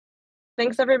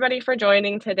Thanks everybody for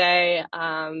joining today.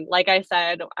 Like I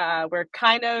said, we're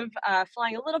kind of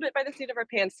flying a little bit by the seat of our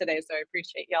pants today, so I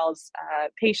appreciate y'all's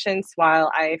patience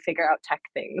while I figure out tech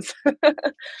things.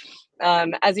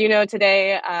 As you know,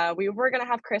 today we were going to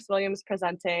have Chris Williams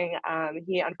presenting.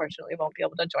 He unfortunately won't be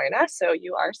able to join us, so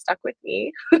you are stuck with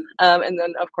me. And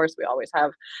then, of course, we always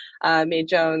have Mae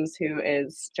Jones, who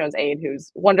is Jones Aid, who's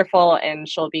wonderful, and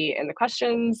she'll be in the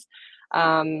questions.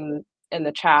 In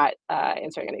the chat,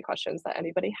 answering any questions that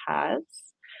anybody has.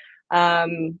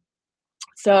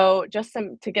 So just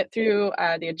to get through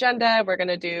the agenda, we're going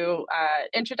to do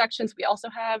introductions. We also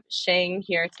have Shang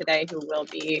here today, who will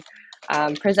be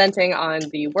presenting on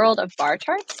the world of bar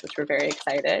charts, which we're very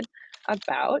excited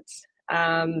about.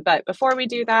 But before we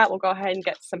do that, we'll go ahead and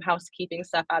get some housekeeping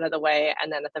stuff out of the way, and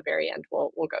then at the very end,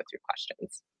 we'll go through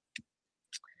questions.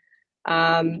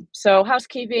 So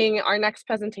housekeeping, our next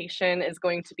presentation is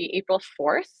going to be April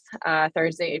 4th,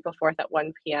 Thursday, April 4th at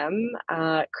 1 p.m.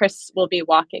 Chris will be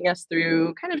walking us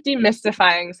through kind of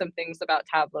demystifying some things about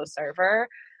Tableau Server.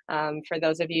 For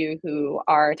those of you who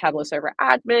are Tableau Server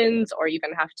admins or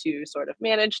even have to sort of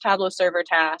manage Tableau Server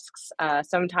tasks,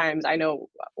 sometimes I know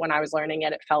when I was learning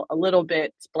it, it felt a little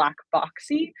bit black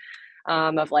boxy.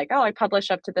 Of like, oh, I publish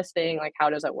up to this thing, like,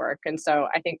 how does it work? And so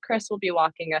I think Chris will be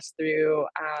walking us through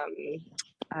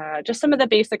just some of the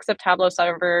basics of Tableau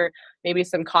Server, maybe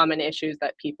some common issues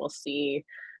that people see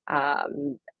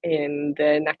in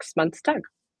the next month's tag,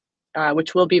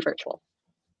 which will be virtual.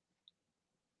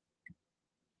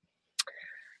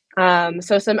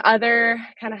 So some other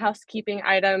kind of housekeeping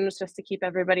items just to keep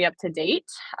everybody up to date.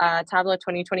 Tableau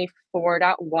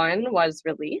 2024.1 was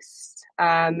released.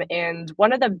 And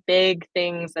one of the big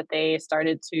things that they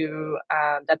started to,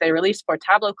 that they released for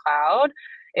Tableau Cloud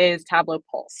is Tableau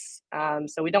Pulse.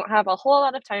 So we don't have a whole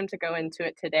lot of time to go into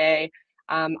it today.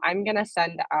 I'm going to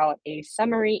send out a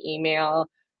summary email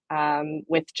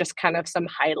with just kind of some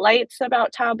highlights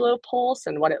about Tableau Pulse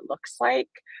and what it looks like.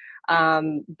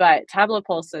 But Tableau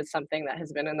Pulse is something that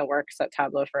has been in the works at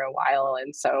Tableau for a while.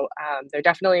 And so they're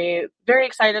definitely very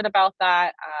excited about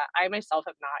that. I myself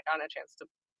have not gotten a chance to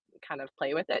kind of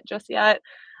play with it just yet.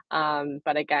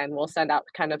 But again, we'll send out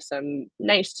kind of some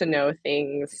nice to know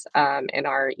things in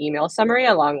our email summary,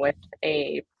 along with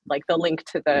the link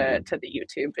to the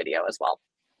YouTube video as well.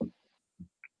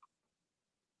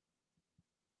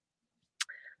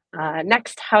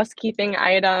 Next housekeeping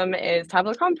item is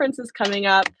Tableau Conference is coming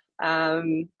up.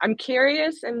 I'm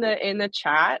curious in the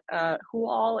chat who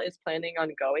all is planning on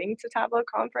going to Tableau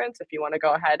Conference. If you want to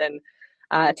go ahead and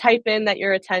type in that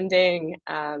you're attending.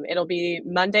 It'll be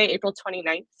Monday, April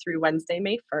 29th through Wednesday,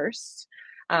 May 1st.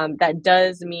 That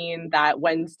does mean that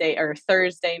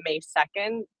Thursday, May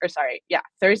 2nd,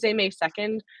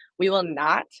 we will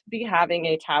not be having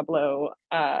a Tableau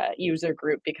user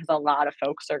group because a lot of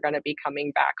folks are going to be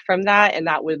coming back from that, and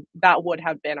that would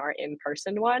have been our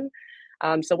in-person one.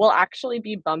 So we'll actually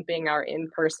be bumping our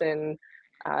in-person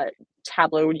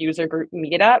Tableau user group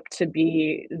meetup to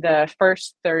be the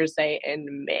first Thursday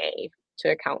in May to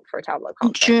account for Tableau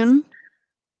Conference. June?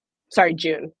 Sorry,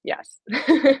 June, yes.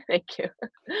 Thank you.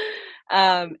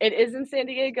 It is in San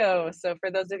Diego, so for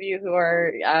those of you who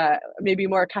are maybe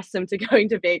more accustomed to going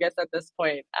to Vegas at this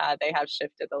point, they have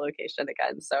shifted the location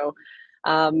again. So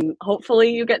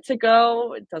hopefully you get to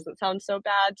go. It doesn't sound so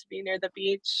bad to be near the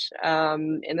beach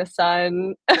in the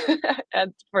sun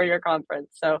and for your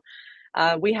conference. So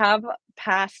we have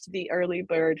passed the early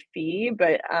bird fee,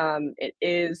 but it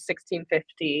is $16.50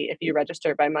 if you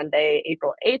register by Monday,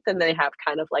 April 8th, and they have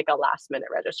kind of like a last minute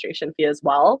registration fee as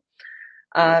well.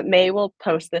 May will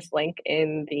post this link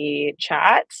in the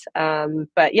chat.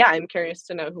 But yeah, I'm curious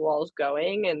to know who all is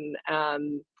going, and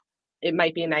it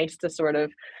might be nice to sort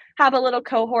of have a little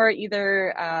cohort,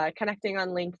 either connecting on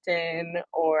LinkedIn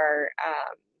or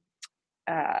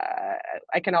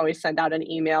I can always send out an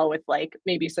email with like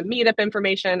maybe some meetup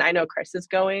information. I know Chris is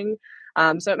going.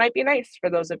 So it might be nice for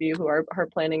those of you who are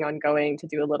planning on going to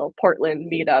do a little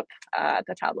Portland meetup at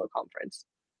the Tableau conference.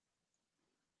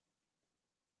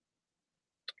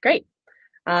 Great.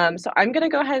 So I'm going to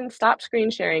go ahead and stop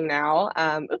screen sharing now.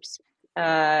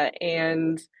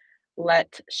 And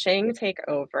let Shang take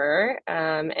over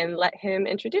and let him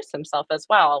introduce himself as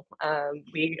well.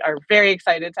 We are very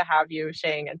excited to have you,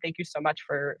 Shang, and thank you so much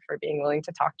for being willing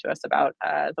to talk to us about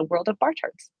the world of bar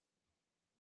charts.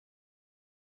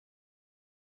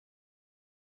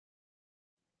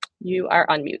 You are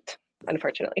on mute,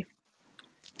 unfortunately.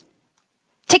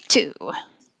 Take two.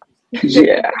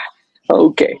 Yeah.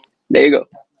 Okay. There you go.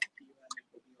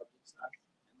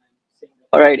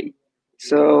 Alrighty.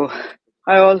 So,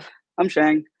 hi all. I'm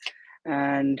Shang,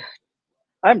 and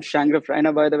I'm Shang,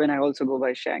 by the way, and I also go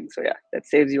by Shang. So yeah, that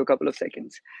saves you a couple of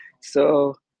seconds.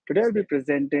 So today I'll be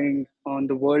presenting on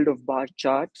the world of bar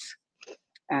charts,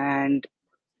 and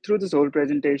through this whole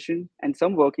presentation and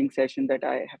some working session that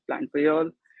I have planned for you all,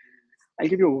 I'll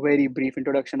give you a very brief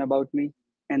introduction about me,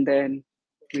 and then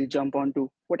we'll jump on to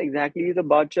what exactly is a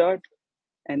bar chart,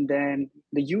 and then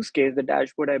the use case, the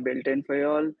dashboard I built in for you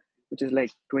all, which is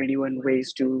like 21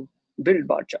 ways to build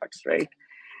bar charts, right?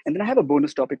 And then I have a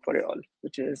bonus topic for you all,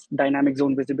 which is dynamic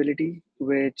zone visibility,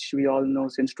 which we all know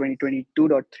since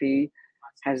 2022.3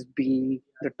 has been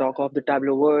the talk of the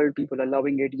Tableau world. People are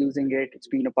loving it, using it. It's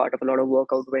been a part of a lot of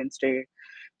Workout Wednesday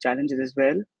challenges as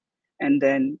well. And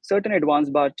then certain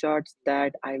advanced bar charts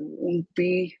that I won't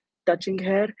be touching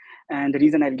here. And the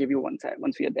reason I'll give you once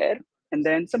we are there. And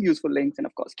then some useful links and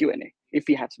of course Q&A if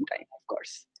we have some time, of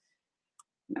course.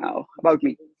 Now about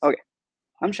me. Okay,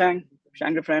 I'm Shang.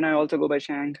 Shang Refrain. I also go by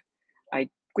Shang. I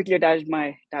quickly attached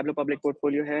my Tableau public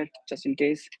portfolio here, just in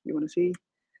case you want to see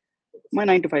my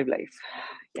 9 to 5 life.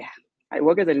 Yeah, I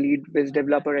work as a lead biz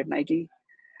developer at Nike.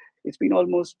 It's been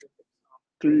almost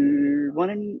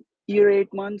 1 year,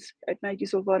 8 months at Nike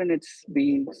so far, and it's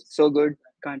been so good.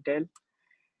 Can't tell.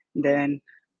 Then,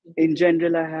 in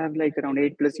general, I have like around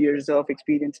 8+ years of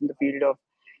experience in the field of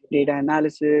data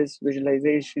analysis,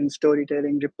 visualization,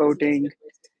 storytelling, reporting,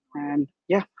 and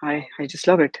yeah, I just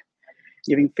love it.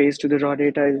 Giving face to the raw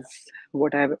data is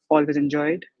what I've always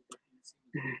enjoyed.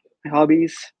 My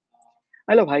hobbies,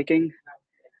 I love hiking.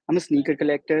 I'm a sneaker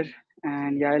collector,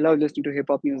 and yeah, I love listening to hip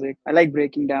hop music. I like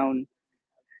breaking down,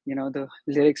 the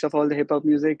lyrics of all the hip hop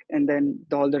music, and then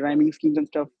all the rhyming schemes and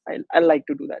stuff. I like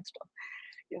to do that stuff.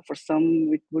 Yeah, for some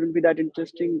it wouldn't be that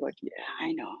interesting, but yeah,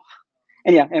 I know.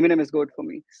 And yeah, Eminem is good for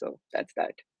me, so that's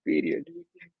that. Period.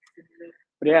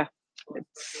 But yeah,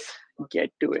 let's get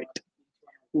to it.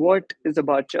 What is a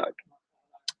bar chart?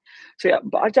 So yeah,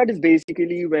 bar chart is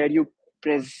basically where you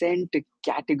present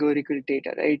categorical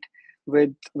data, right?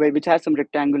 Which has some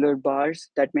rectangular bars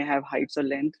that may have heights or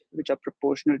length, which are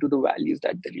proportional to the values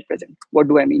that they represent. What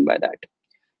do I mean by that?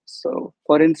 So,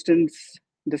 for instance,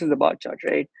 this is a bar chart,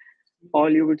 right?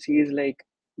 All you would see is like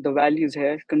the values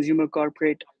here: consumer,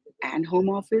 corporate, and home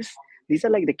office. These are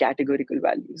like the categorical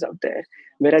values out there.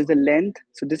 Whereas the length,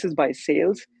 so this is by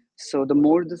sales. So the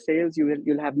more the sales,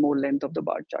 you'll have more length of the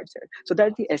bar charts here. So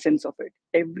that's the essence of it.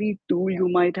 Every tool you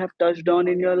might have touched on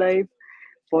in your life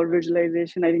for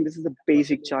visualization, I think this is a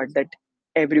basic chart that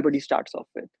everybody starts off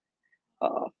with.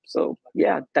 So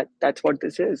yeah, that's what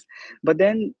this is. But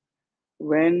then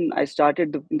when I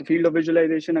started in the field of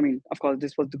visualization, I mean, of course,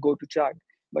 this was the go-to chart.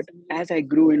 But as I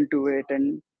grew into it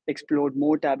and explored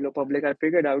more Tableau Public, I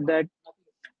figured out that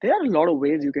there are a lot of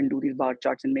ways you can do these bar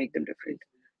charts and make them different.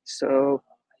 So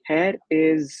here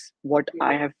is what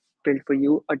I have built for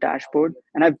you, a dashboard,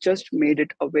 and I've just made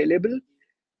it available.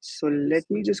 So let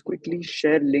me just quickly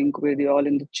share link with you all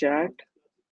in the chat,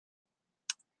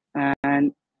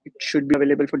 and it should be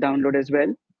available for download as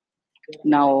well.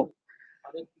 Now,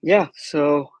 yeah,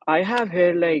 so I have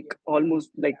here like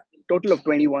almost like total of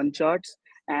 21 charts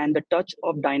and the touch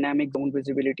of dynamic zone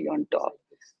visibility on top.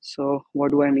 So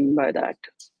what do I mean by that?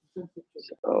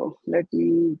 So let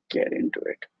me get into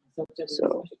it.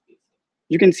 So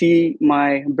you can see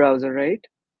my browser, right?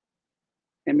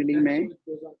 Emily May.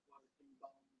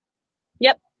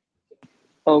 Yep.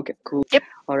 Okay, cool. Yep.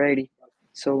 Alrighty.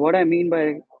 So what I mean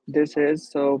by this is,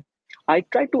 so I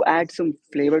try to add some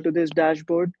flavor to this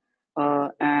dashboard,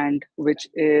 and which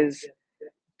is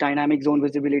dynamic zone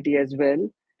visibility as well.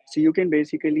 So you can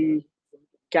basically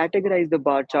categorize the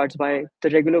bar charts by the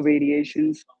regular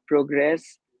variations,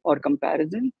 progress, or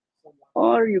comparison,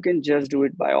 or you can just do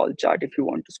it by all chart if you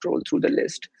want to scroll through the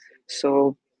list.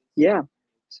 So yeah,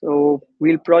 so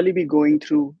we'll probably be going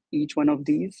through each one of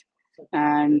these,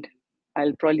 and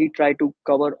I'll probably try to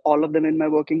cover all of them in my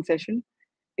working session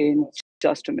in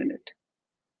just a minute.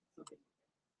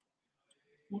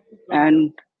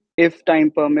 And if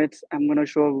time permits, I'm going to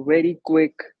show a very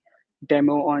quick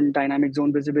demo on dynamic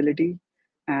zone visibility.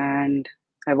 And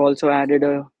I've also added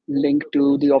a link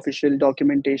to the official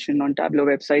documentation on Tableau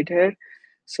website here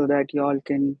so that y'all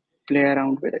can play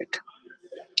around with it.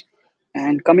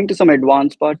 And coming to some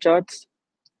advanced bar charts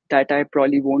that I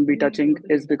probably won't be touching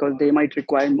is because they might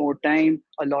require more time,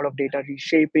 a lot of data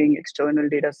reshaping, external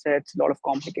data sets, a lot of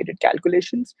complicated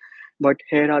calculations. But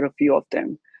here are a few of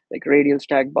them, like radial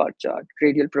stack bar chart,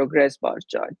 radial progress bar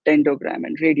chart, tendogram,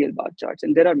 and radial bar charts.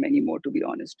 And there are many more, to be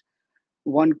honest.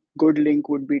 One good link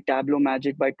would be Tableau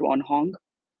Magic by Tuan Hong.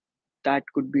 That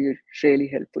could be really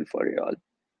helpful for you all.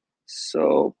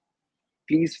 So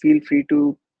please feel free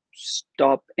to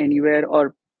stop anywhere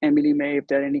or Emily May, if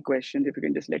there are any questions, if you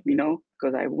can just let me know,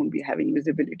 because I won't be having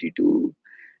visibility to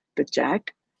the chat,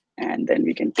 and then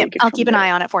we can Yep, take it I'll from keep an there.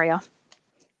 eye on it for you.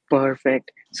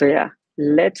 Perfect. So yeah,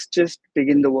 let's just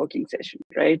begin the working session,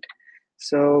 right?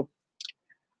 So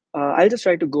I'll just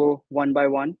try to go one by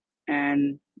one,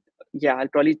 and yeah, I'll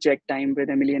probably check time with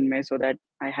Emily and May so that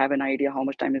I have an idea how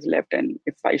much time is left and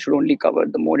if I should only cover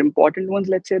the more important ones,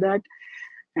 let's say that.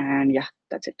 And yeah,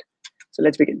 that's it. So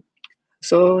let's begin.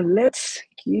 So let's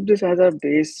keep this as our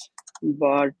base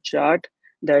bar chart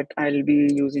that I'll be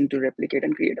using to replicate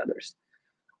and create others.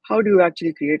 How do you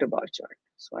actually create a bar chart?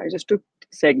 So I just took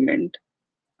segment.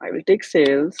 I will take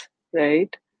sales,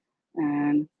 right?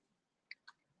 And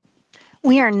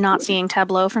We are not seeing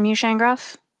Tableau from you,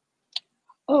 Shangraph.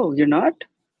 oh, you're not?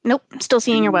 Nope, still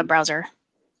seeing your web browser.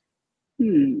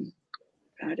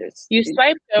 That is. You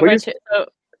swiped But over you, to, so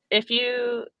if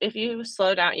you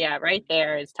slow down, yeah, right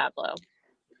there is Tableau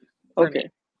for okay,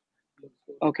 me.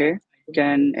 okay.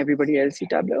 Can everybody else see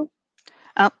Tableau?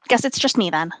 Guess it's just me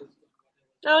then.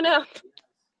 Oh no.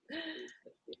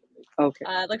 Okay.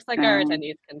 Looks like our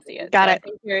attendees can see it. Got so it. I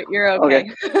think you're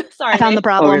okay. Sorry, I found the mate.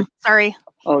 problem. Okay. Sorry.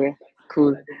 Okay,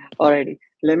 cool. Alrighty.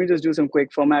 Let me just do some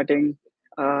quick formatting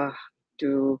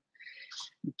to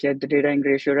get the data ink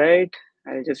ratio right.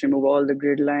 I'll just remove all the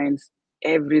grid lines,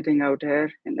 everything out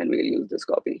here, and then we'll use this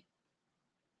copy.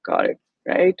 Got it,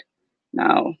 right?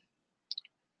 Now,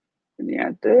 let me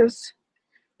add this.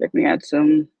 Let me add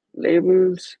some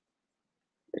labels.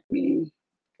 Let me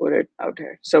put it out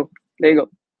here. So there you go.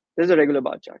 This is a regular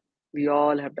bar chart. We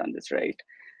all have done this, right?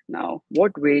 Now,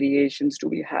 what variations do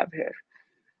we have here?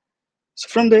 So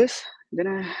from this,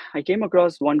 then I came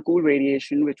across one cool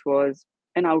variation, which was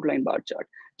an outline bar chart,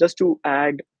 just to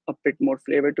add a bit more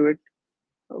flavor to it.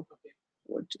 Oh,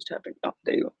 what just happened? Oh,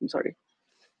 there you go. I'm sorry.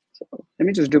 So let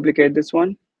me just duplicate this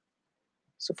one.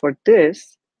 So for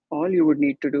this, all you would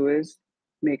need to do is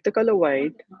make the color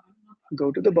white,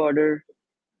 go to the border,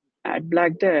 add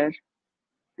black there,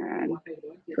 and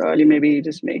probably maybe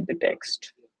just make the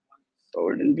text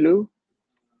bold and blue.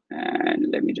 And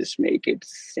let me just make it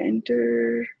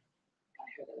center.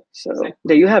 So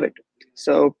there you have it.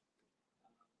 So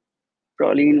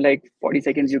probably in like 40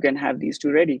 seconds, you can have these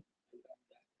two ready,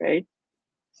 right?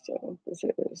 So this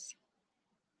is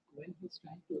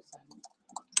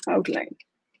outline.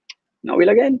 Now we'll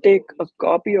again take a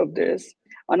copy of this.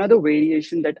 Another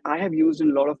variation that I have used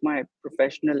in a lot of my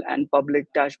professional and public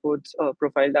dashboards,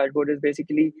 profile dashboard is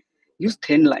basically use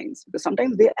thin lines because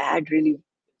sometimes they add really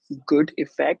good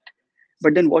effect,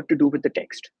 but then what to do with the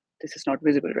text? This is not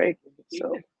visible, right?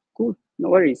 So cool, no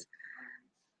worries.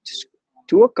 Just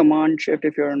do a command shift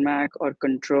if you're on Mac or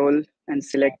control and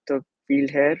select the field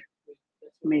here,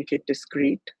 make it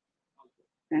discrete,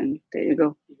 and there you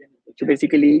go. So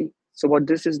basically, so what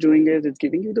this is doing is it's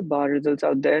giving you the bar results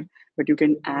out there, but you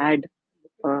can add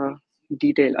a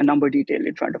detail, a number detail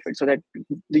in front of it so that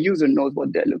the user knows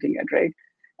what they're looking at, right?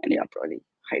 And yeah, probably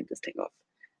hide this thing off.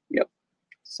 Yep.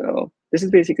 So this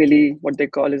is basically what they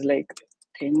call is like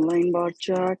thin line bar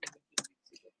chart,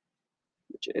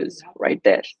 which is right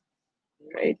there,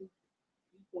 right?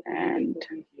 And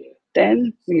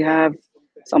then we have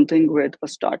something with a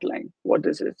start line, what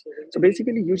this is. So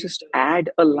basically you just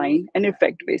add a line, an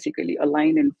effect, basically a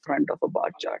line in front of a bar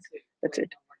chart. That's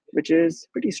it, which is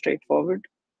pretty straightforward.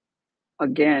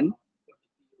 Again,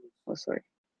 oh sorry,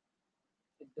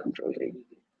 control A.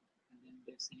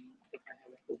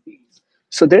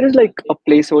 So there is like a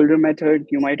placeholder method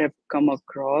you might have come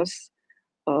across,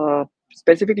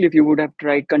 specifically if you would have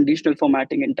tried conditional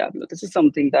formatting in Tableau. This is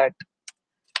something that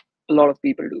a lot of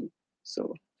people do.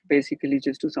 So basically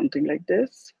just do something like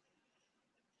this.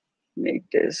 Make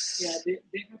this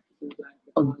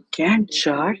a Gantt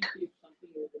chart,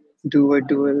 do a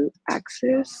dual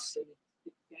axis,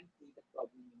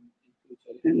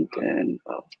 and then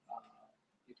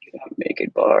make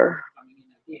it bar.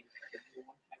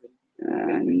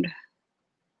 And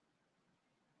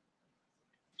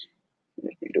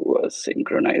let me do a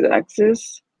synchronize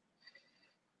axis.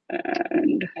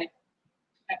 And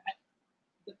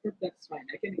that's fine.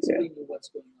 I can explain you what's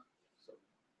going on. So,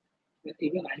 but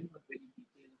even I'm not very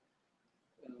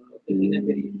detailed. In a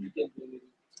very detailed way,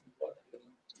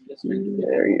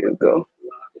 there you go.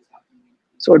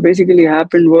 So what basically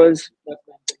happened was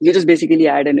you just basically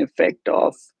add an effect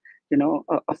of, you know,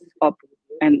 up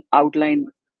an outline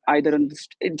either on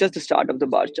just the start of the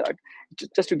bar chart,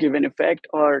 just to give an effect,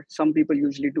 or some people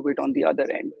usually do it on the other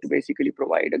end to basically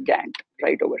provide a Gantt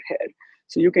right over here.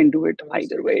 So you can do it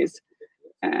either ways.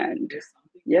 And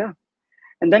yeah,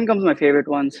 and then comes my favorite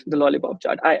ones, the lollipop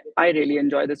chart. I really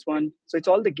enjoy this one. So it's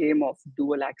all the game of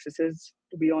dual axes,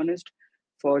 to be honest.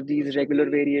 for these regular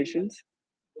variations.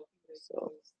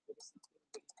 So,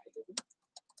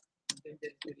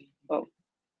 oh,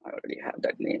 I already have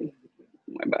that name.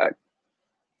 My bad.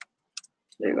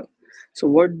 There you go. So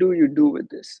what do you do with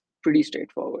this? Pretty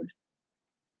straightforward.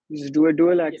 Just do a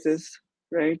dual axis,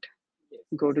 right?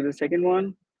 Go to the second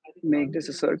one, make this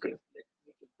a circle,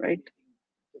 right?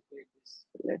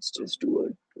 Let's just do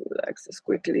a dual axis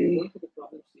quickly.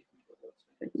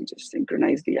 Let me just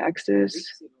synchronize the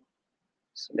axis.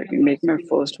 So let me make my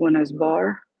first one as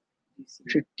bar,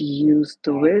 reduce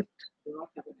the width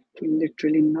to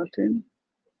literally nothing,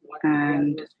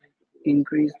 and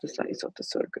increase the size of the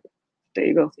circle. There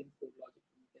you go.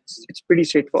 It's pretty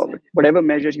straightforward. Whatever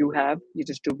measure you have, you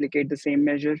just duplicate the same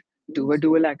measure, do a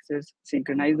dual axis,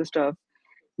 synchronize the stuff,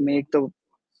 make the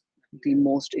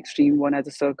most extreme one as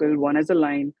a circle, one as a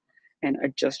line, and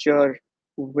adjust your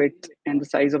width and the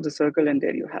size of the circle, and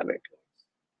there you have it.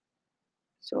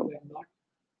 So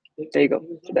there you go.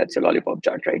 So that's a lollipop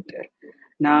chart right there.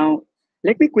 Now,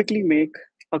 let me quickly make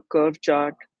a curve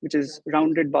chart, which is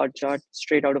rounded bar chart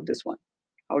straight out of this one.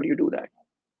 How do you do that?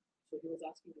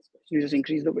 You just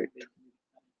increase the width.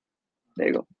 There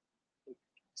you go.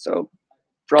 So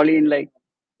probably in like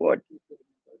what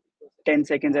 10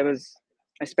 seconds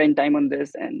I spent time on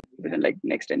this, and within like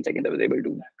next 10 seconds I was able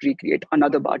to recreate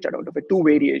another bar chart out of it, two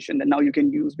variations, and now you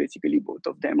can use basically both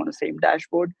of them on the same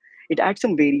dashboard. It adds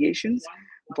some variations,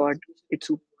 but it's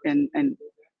and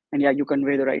yeah, you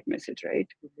convey the right message, right?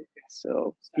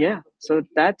 So yeah, so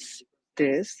that's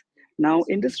this. Now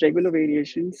in this regular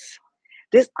variations,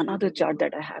 there's another chart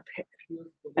that I have here,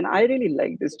 and I really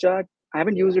like this chart. I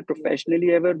haven't used it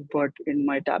professionally ever, but in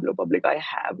my Tableau public, I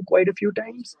have quite a few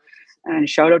times. And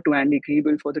shout out to Andy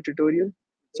Kriebel for the tutorial.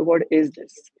 So what is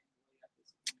this?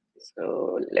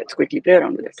 So let's quickly play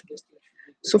around with it.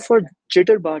 So for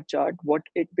jitter bar chart, what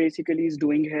it basically is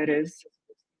doing here is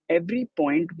every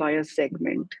point by a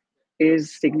segment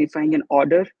is signifying an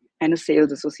order and a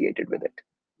sales associated with it,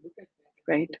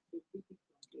 right?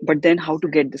 But then how to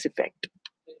get this effect?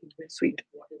 Sweet,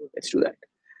 let's do that.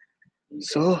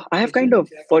 So I have kind of,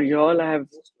 for y'all, I have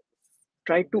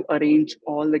tried to arrange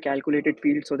all the calculated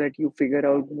fields so that you figure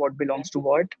out what belongs to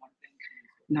what.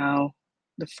 Now,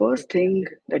 the first thing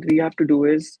that we have to do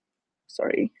is,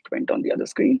 sorry, it went on the other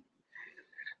screen.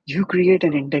 You create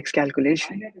an index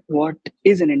calculation. What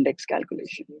is an index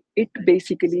calculation? It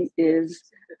basically is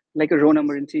like a row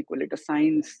number in SQL. It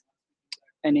assigns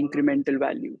an incremental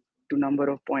value to number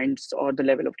of points or the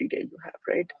level of detail you have,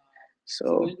 right?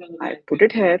 So I put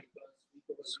it here,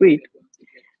 sweet.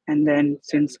 And then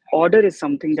since order is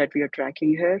something that we are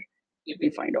tracking here, we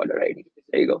find order ID.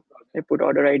 There you go. I put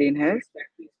order ID in here,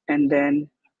 and then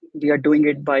we are doing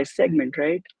it by segment,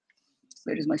 right?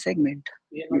 Where is my segment?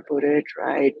 We put it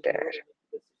right there,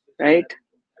 right?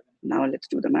 Now let's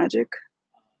do the magic.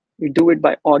 We do it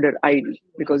by order ID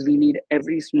because we need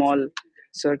every small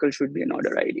circle should be an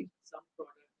order ID.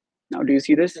 Now, do you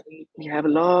see this? We have a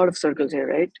lot of circles here,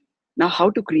 right? Now, how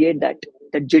to create that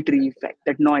jittery effect,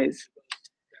 that noise?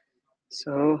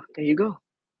 So there you go.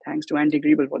 Thanks to Andy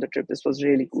Griebel for the trip. This was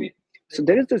really cool. So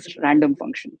there is this random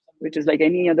function, which is like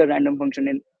any other random function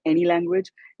in any language.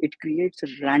 It creates a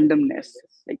randomness,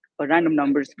 like a random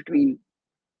numbers between,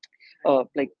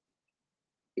 like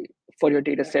for your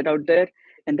data set out there.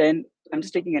 And then I'm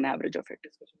just taking an average of it.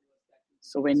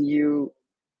 So when you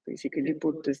basically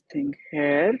put this thing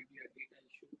here,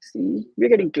 see, we're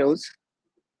getting close,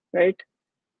 right?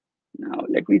 Now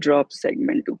let me drop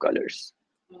segment to colors,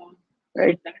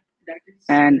 right?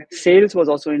 And sales was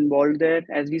also involved there,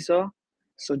 as we saw.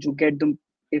 So to get the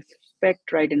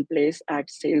effect right in place, add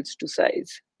sales to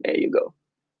size. There you go.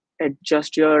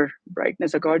 Adjust your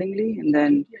brightness accordingly, and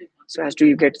then so as to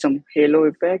you get some halo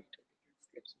effect,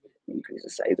 increase the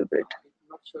size of it.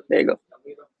 There you go.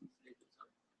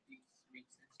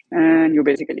 And you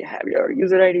basically have your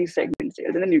user ID, segment,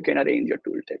 sales, and then you can arrange your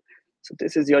tooltip. So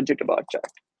this is your jitterbug chart.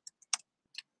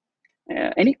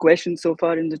 Any questions so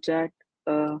far in the chat?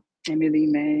 Emily,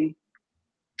 May?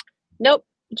 Nope.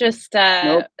 Just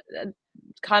Nope.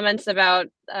 comments about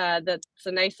the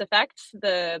nice effects,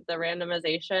 the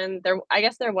randomization. There, I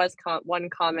guess there was one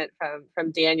comment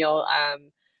from Daniel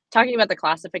talking about the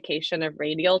classification of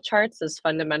radial charts as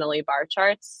fundamentally bar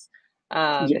charts.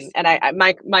 Yes. And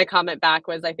my comment back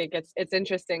was, I think it's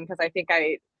interesting because I think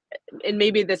and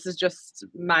maybe this is just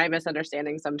my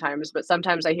misunderstanding sometimes, but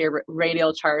sometimes I hear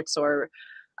radial charts or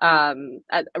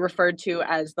referred to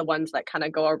as the ones that kind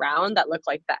of go around that look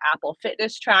like the Apple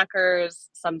Fitness trackers.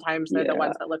 Sometimes they're the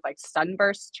ones that look like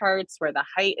sunburst charts where the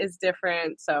height is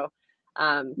different. So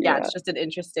yeah, it's just an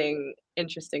interesting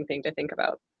thing to think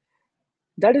about.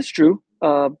 That is true.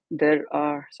 There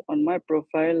are so on my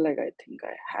profile, like I think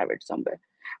I have it somewhere.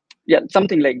 Yeah,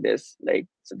 something like this. Like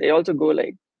so, they also go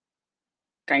like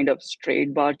kind of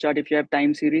straight bar chart if you have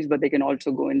time series, but they can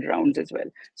also go in rounds as well.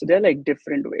 So they're like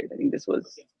different ways. I think this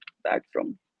was back from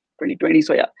 2020.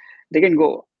 So yeah, they can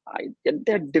go. Yeah,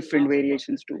 there are different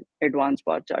variations to advanced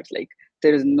bar charts. Like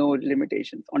there is no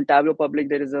limitations on Tableau Public.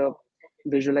 There is a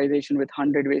visualization with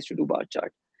 100 ways to do bar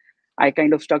chart. I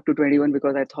kind of stuck to 21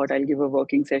 because I thought I'll give a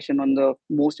working session on the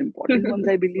most important ones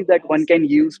I believe that one can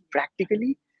use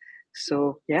practically.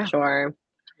 So yeah. Sure.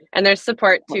 And there's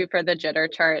support too for the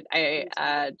jitter chart. I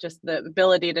just the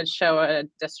ability to show a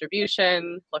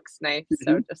distribution looks nice.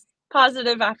 So Mhm. just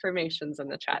positive affirmations in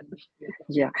the chat.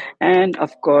 Yeah, and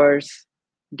of course,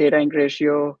 data ink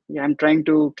ratio. Yeah, I'm trying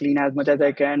to clean as much as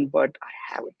I can, but I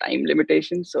have a time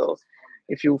limitation. So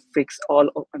if you fix all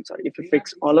of, I'm sorry, if you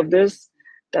fix all of this,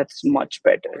 that's much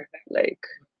better. Like,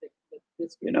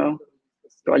 you know,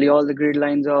 probably all the grid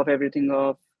lines off, everything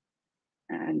off,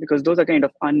 and because those are kind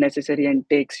of unnecessary and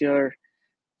takes your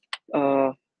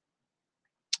uh,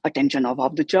 attention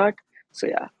off the chart. So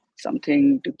yeah,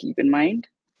 something to keep in mind.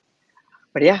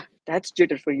 But yeah, that's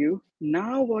jitter for you.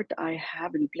 Now what I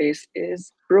have in place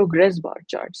is progress bar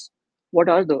charts. What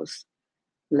are those?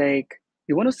 Like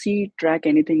you want to see track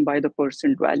anything by the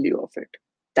percent value of it.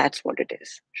 That's what it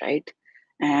is, right?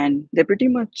 And they pretty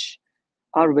much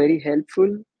are very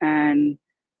helpful and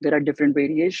there are different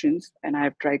variations and I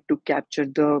have tried to capture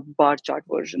the bar chart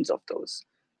versions of those.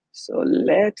 So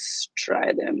let's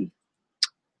try them.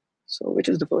 So which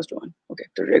is the first one? Okay,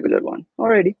 the regular one.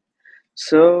 Alrighty.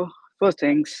 So first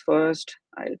things first,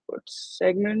 I'll put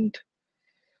segment.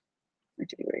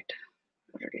 Actually, wait,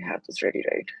 I already have this ready,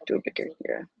 right? Duplicate,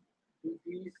 yeah,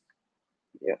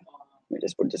 yeah. Let me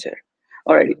just put this here.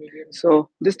 Alrighty, so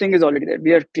this thing is already there.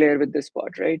 We are clear with this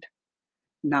part, right?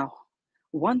 Now,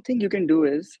 one thing you can do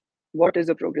is, what is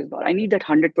a progress bar? I need that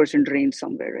 100% range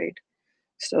somewhere, right?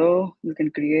 So you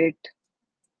can create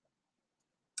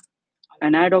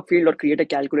an ad hoc field or create a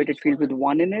calculated field with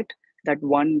one in it. That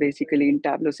one basically in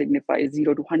Tableau signifies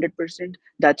 0 to 100%.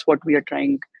 That's what we are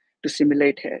trying to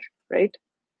simulate here, right?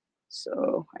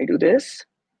 So I do this.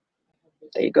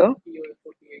 There you go.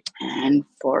 And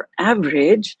for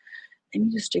average, let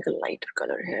me just take a lighter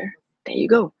color here. There you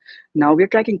go. Now we're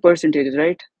tracking percentages,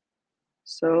 right?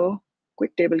 So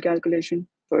quick table calculation,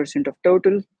 percent of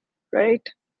total, right?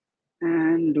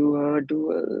 And do a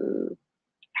dual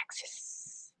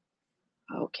axis.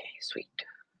 Okay, sweet.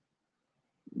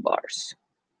 Bars.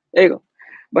 There you go.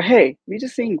 But hey, we're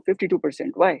just saying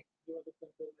 52%. Why?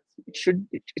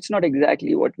 It's not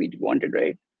exactly what we wanted,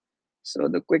 right? So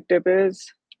the quick tip is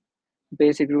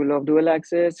basic rule of dual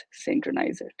axis,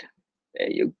 synchronize it. There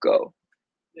you go.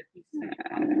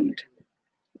 And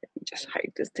let me just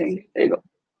hide this thing. There you go.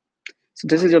 So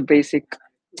this is your basic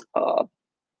uh,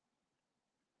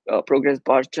 progress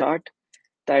bar chart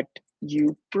that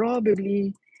you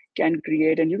probably can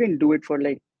create, and you can do it for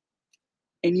like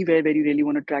anywhere where you really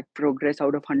want to track progress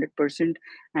out of 100%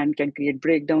 and can create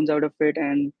breakdowns out of it.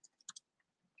 And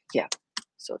yeah,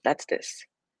 so that's this.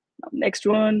 Now, next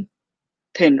one,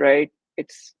 thin, right?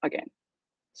 It's again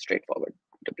straightforward.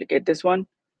 Duplicate this one,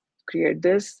 create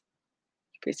this,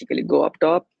 basically go up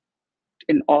top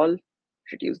in all,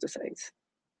 reduce the size.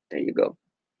 There you go.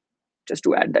 Just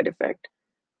to add that effect.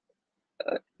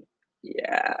 Uh,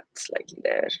 yeah, slightly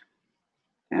there.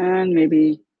 And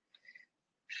maybe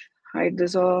hide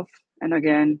this off. And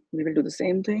again, we will do the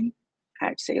same thing.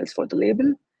 Add sales for the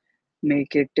label,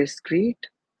 make it discrete.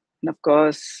 And of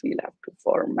course, we'll have to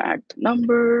format the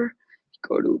number,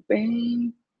 go to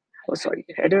pane, oh, sorry,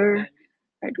 header.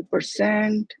 I do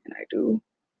percent and I do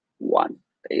 1.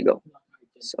 There you go.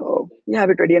 So you have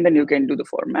it ready, and then you can do the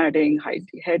formatting, hide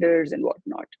the headers and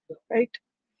whatnot, right?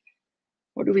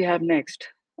 What do we have next?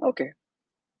 Okay,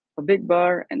 a big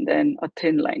bar and then a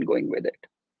thin line going with it.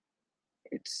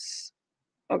 It's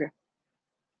okay.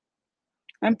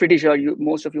 I'm pretty sure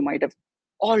most of you might have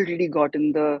already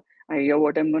gotten the idea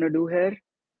what I'm gonna do here.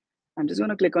 I'm just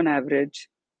gonna click on average,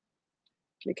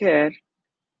 click here,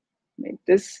 make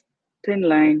this thin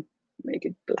line, make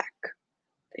it black.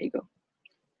 There you go.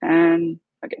 And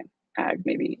again, add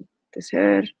maybe this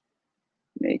here,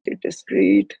 make it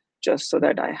discrete, just so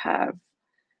that I have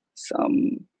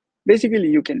some, basically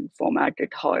you can format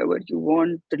it however you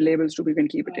want the labels to be, you can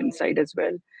keep it inside as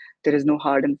well. There is no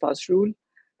hard and fast rule.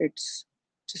 It's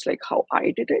just like how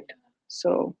I did it.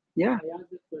 So yeah,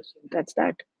 that's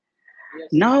that.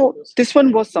 Now, this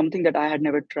one was something that I had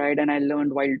never tried and I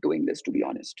learned while doing this, to be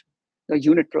honest. The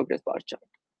unit progress bar chart.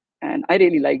 And I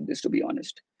really like this, to be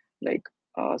honest. Like,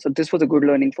 so this was a good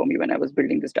learning for me when I was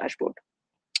building this dashboard.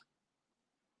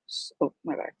 Oh,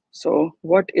 my bad. So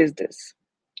what is this?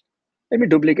 Let me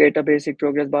duplicate a basic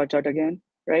progress bar chart again,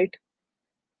 right?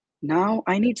 Now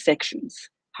I need sections.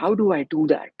 How do I do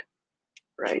that?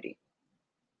 Righty.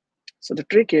 So the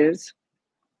trick is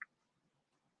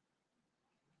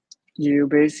you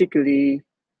basically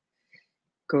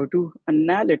go to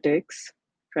analytics,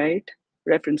 right?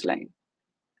 Reference line.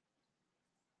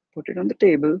 Put it on the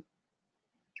table,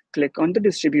 click on the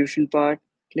distribution part,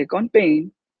 click on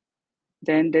pane,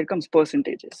 then there comes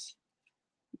percentages.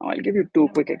 Now I'll give you two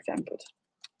quick examples.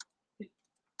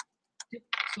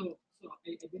 So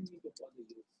I didn't mean to bother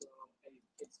you. So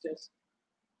it's just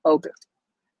Okay.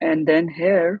 And then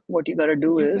here, what you gotta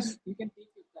do is you can take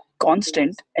your time.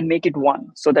 constant and make it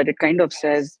 1 so that it kind of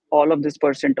says all of this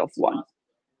percent of 1.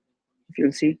 If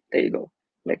you'll see, there you go.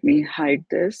 Let me hide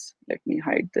this. Let me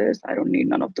hide this. I don't need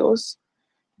none of those.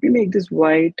 We make this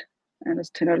white and a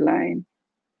thinner line.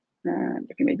 And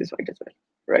let me make this white as well.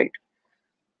 Right.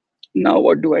 Now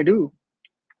what do?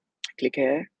 Click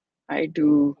here. I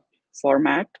do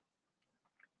format.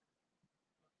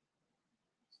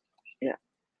 Yeah.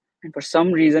 And for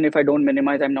some reason, if I don't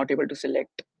minimize, I'm not able to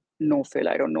select no fill.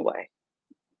 I don't know why.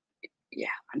 Yeah,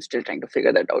 I'm still trying to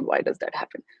figure that out. Why does that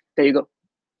happen? There you go.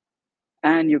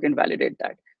 And you can validate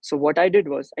that. So what I did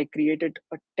was I created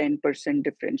a 10%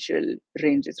 differential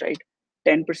ranges, right?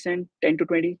 10%, 10 to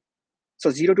 20. So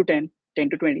 0 to 10, 10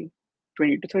 to 20,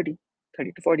 20 to 30,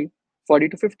 30 to 40, 40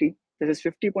 to 50. This is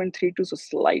 50.32, so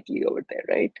slightly over there,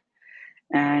 right?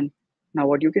 And now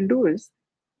what you can do is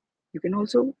you can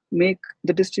also make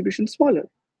the distribution smaller.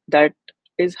 That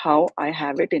is how I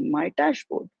have it in my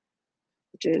dashboard,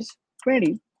 which is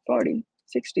 20, 40,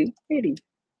 60, 80.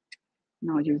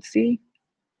 Now you'll see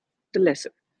the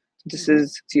lesser. This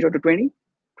is 0 to 20,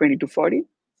 20 to 40,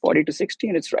 40 to 60,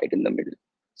 and it's right in the middle.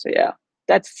 So yeah,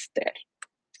 that's there.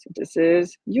 So this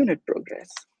is unit progress.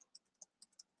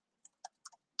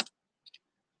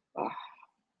 Ah,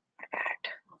 my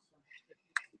bad.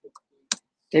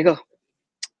 There you go.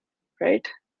 Right?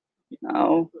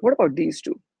 Now, what about these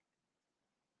two?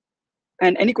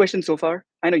 And any questions so far?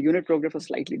 I know unit progress was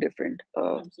slightly different.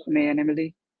 May and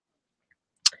Emily?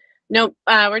 Nope,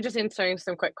 we're just answering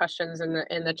some quick questions in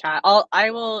the chat. I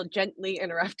will gently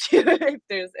interrupt you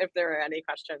if there are any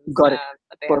questions. Got it.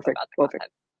 That they Perfect. have about the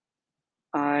Perfect.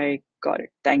 I got it.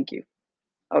 Thank you.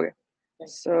 Okay.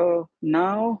 So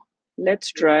now let's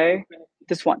try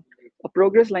this one. A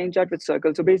progress line chart with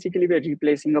circle. So basically we're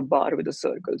replacing a bar with a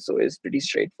circle. So it's pretty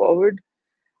straightforward.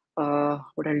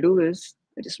 What I'll do is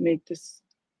I just make this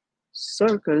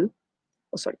circle.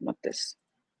 Oh, sorry, not this.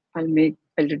 I'll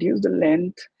reduce the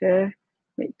length here,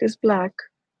 make this black,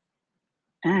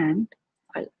 and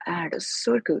I'll add a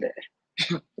circle there.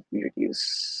 Let me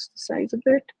reduce the size a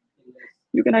bit.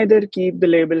 You can either keep the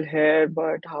label here,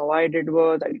 but how I did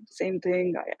was I did the same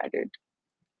thing. I added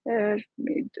here,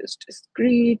 made this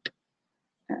discrete,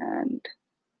 and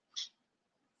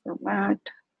format,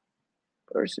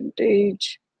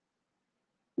 percentage.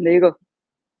 And there you go.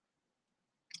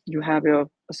 You have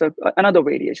another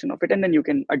variation of it, and then you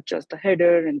can adjust the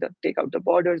header and take out the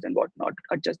borders and whatnot,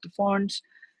 adjust the fonts.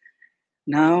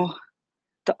 Now,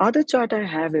 the other chart I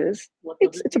have is,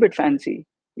 it's a bit fancy.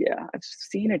 Yeah, I've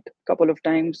seen it a couple of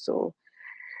times. So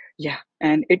yeah,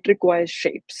 and it requires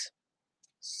shapes.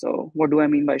 So what do I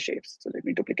mean by shapes? So let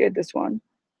me duplicate this one.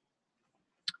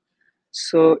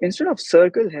 So instead of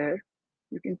circle here,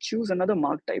 you can choose another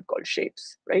mark type called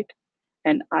shapes, right?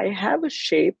 And I have a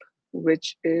shape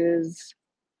which is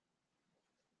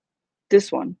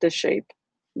this one, this shape,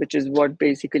 which is what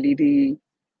basically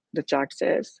the chart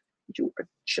says. You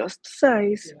adjust the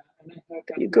size.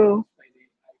 There you go.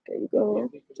 There you go.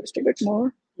 Just a bit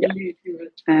more. Yeah.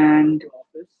 And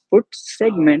put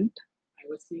segment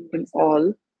in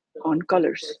all on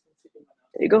colors.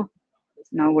 There you go.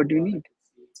 Now what do you need?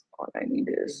 All I need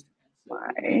is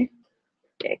my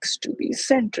text to be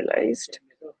centralized.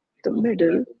 The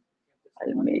middle,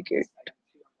 I'll make it,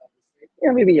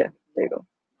 yeah, maybe, yeah, there you go.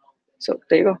 So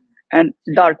there you go. And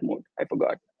dark mode, I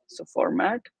forgot. So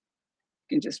format,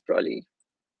 you can just probably,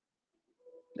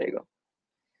 there you go.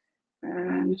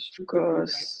 And of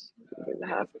course, we'll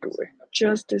have to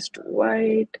adjust this to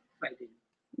white,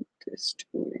 this to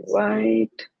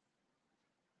white.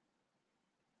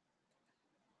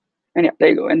 And yeah, there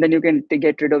you go. And then you can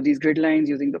get rid of these grid lines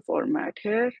using the format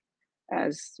here,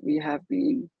 as we have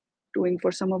been doing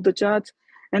for some of the charts.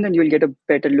 And then you'll get a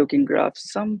better looking graph,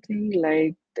 something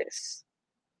like this.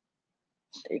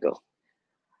 There you go.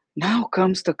 Now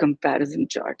comes the comparison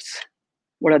charts.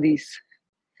 What are these?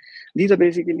 These are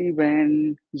basically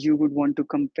when you would want to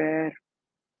compare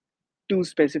two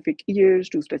specific years,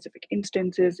 two specific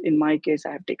instances. In my case,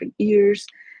 I have taken years,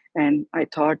 and I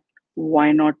thought,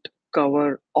 why not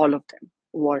cover all of them?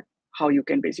 How you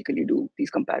can basically do these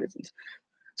comparisons.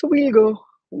 So we'll go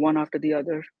one after the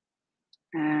other,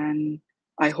 and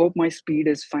I hope my speed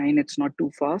is fine. It's not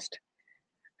too fast.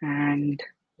 And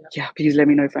yeah, please let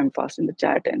me know if I'm fast in the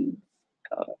chat, and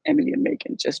Emily and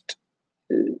Megan just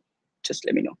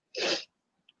let me know.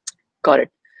 Got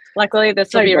it. Luckily, this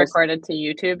will Sorry, be boss. recorded to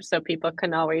YouTube, so people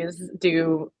can always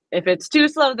do, if it's too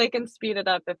slow, they can speed it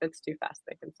up. If it's too fast,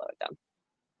 they can slow it down.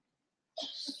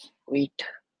 Sweet.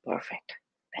 Perfect.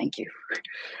 Thank you.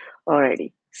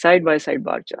 Alrighty. Side by side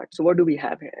bar chart. So what do we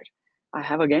have here? I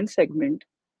have again segment.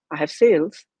 I have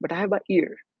sales, but I have by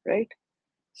year, right?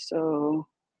 So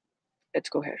let's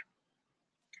go here.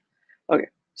 Okay.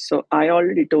 So I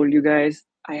already told you guys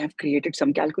I have created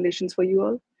some calculations for you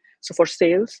all. So for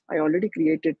sales, I already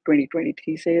created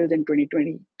 2023 sales and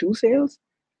 2022 sales.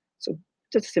 So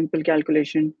just a simple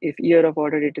calculation. If year of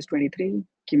order date is 23,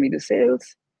 give me the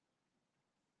sales.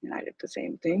 And I did the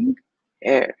same thing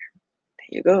here.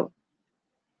 There you go.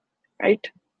 Right?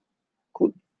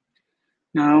 Cool.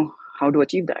 Now, how to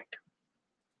achieve that?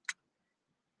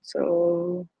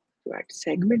 So to add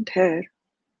segment here,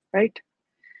 right?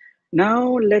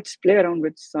 Now let's play around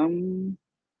with some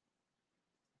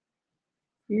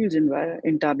fields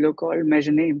in Tableau called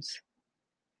measure names.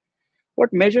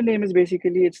 What measure name is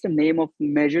basically, it's the name of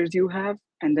measures you have,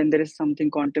 and then there is something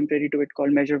contemporary to it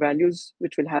called measure values,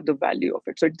 which will have the value of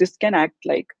it. So this can act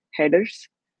like headers.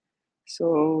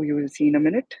 So you will see in a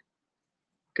minute.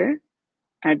 Okay.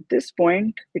 At this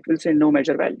point, it will say no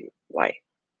measure value. Why?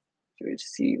 You will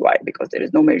see why, because there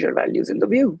is no measure values in the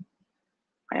view.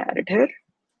 I add it here.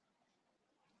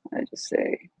 I just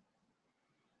say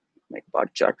like bar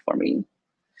chart for me.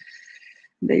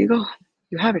 There you go.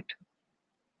 You have it.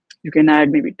 You can add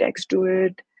maybe text to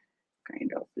it,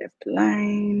 kind of left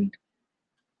line.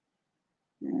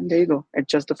 And there you go.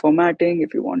 Adjust the formatting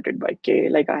if you want it by K,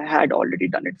 like I had already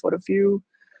done it for a few.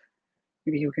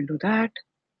 Maybe you can do that.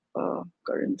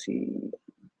 Currency,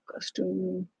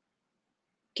 custom,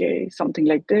 K, something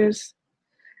like this.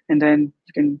 And then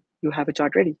you have a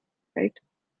chart ready, right?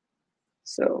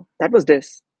 So that was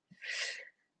this.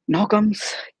 Now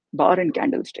comes bar and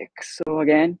candlestick. So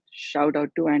again, shout out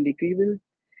to Andy Kriebel.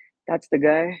 That's the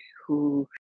guy who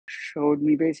showed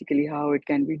me basically how it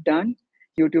can be done.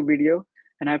 YouTube video.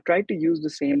 And I've tried to use the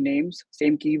same names,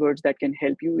 same keywords that can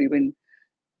help you even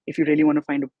if you really want to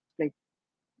find like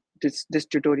this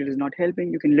tutorial is not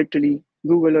helping, you can literally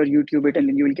Google or YouTube it and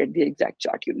then you will get the exact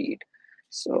chart you need.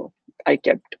 So I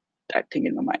kept that thing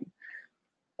in my mind.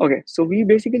 Okay, so we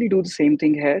basically do the same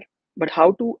thing here, but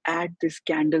how to add this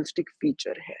candlestick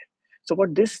feature here. So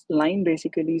what this line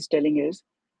basically is telling is,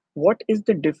 what is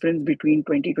the difference between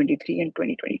 2023 and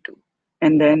 2022?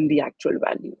 And then the actual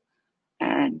value.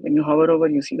 And when you hover over,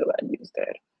 you see the values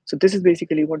there. So this is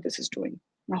basically what this is doing.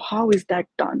 Now, how is that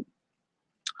done?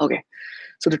 Okay,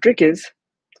 so the trick is,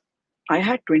 I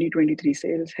had 2023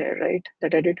 sales here, right?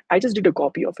 That I did. I just did a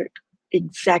copy of it.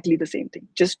 Exactly the same thing.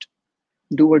 Just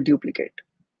do a duplicate.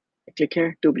 I click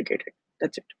here, duplicate it.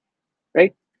 That's it,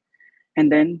 right?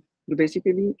 And then you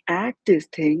basically add this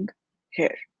thing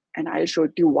here. And I'll show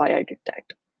you why I did that.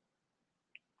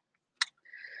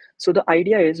 So the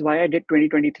idea is why I did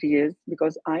 2023 is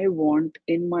because I want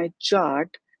in my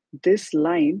chart this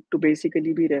line to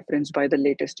basically be referenced by the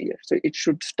latest year. So it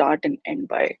should start and end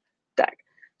by that.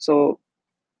 So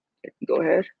let me go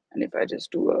here, and if I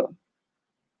just do a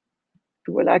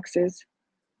dual axis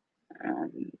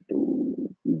and do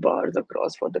bars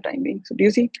across for the timing. So do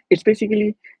you see? It's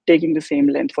basically taking the same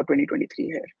length for 2023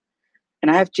 here. And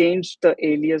I have changed the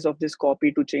alias of this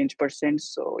copy to change percent.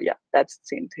 So yeah, that's the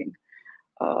same thing.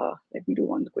 Let me do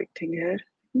one quick thing here.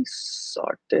 Let me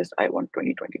sort this. I want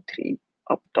 2023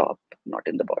 up top, not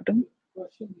in the bottom.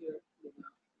 Question here,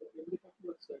 when we talk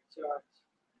about surcharge,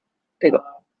 There you go.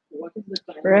 what is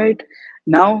the time? Right.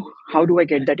 Now, how do I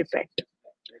get that effect?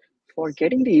 For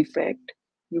getting the effect,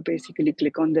 you basically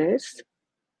click on this,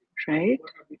 right?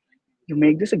 You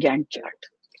make this a Gantt chart.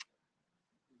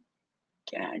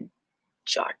 Gantt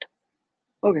chart.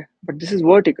 Okay, but this is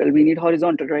vertical. We need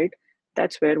horizontal, right?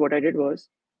 That's where what I did was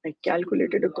I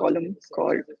calculated a column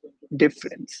called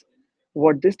difference.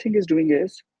 What this thing is doing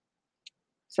is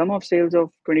sum of sales of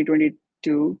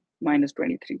 2022 minus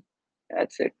 23.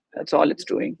 That's it. That's all it's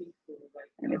doing.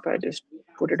 And if I just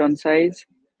put it on size,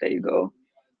 there you go.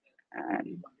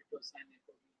 And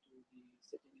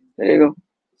there you go.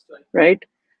 Right?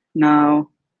 Now,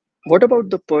 what about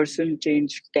the percent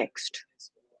change text?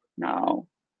 Now,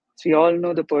 so we all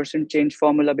know the percent change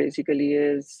formula basically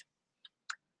is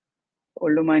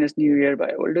older minus new year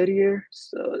by older year.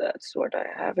 So that's what I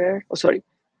have here. Oh, sorry,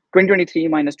 2023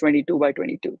 minus 22 by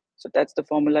 22. So that's the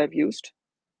formula I've used.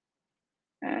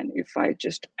 And if I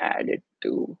just add it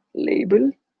to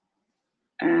label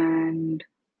and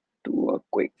do a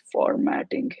quick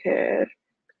formatting here,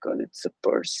 because it's a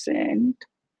percent,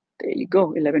 there you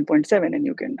go, 11.7, and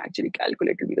you can actually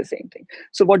calculate to be the same thing.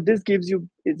 So what this gives you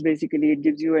is basically, it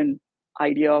gives you an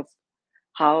idea of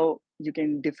how you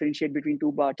can differentiate between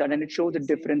two bar chart, and it shows the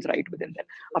difference right within them.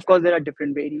 Of course, there are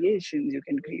different variations. You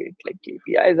can create like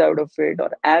KPIs out of it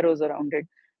or arrows around it.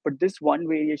 But this one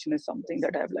variation is something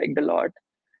that I've liked a lot.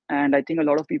 And I think a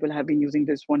lot of people have been using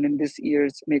this one in this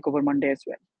year's Makeover Monday as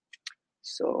well.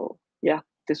 So yeah,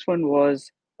 this one was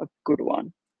a good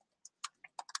one.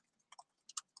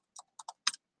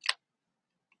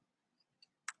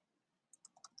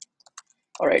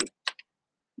 All right,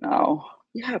 now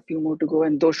we have a few more to go,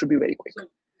 and those should be very quick.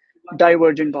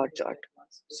 Divergent bar chart.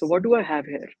 So what do I have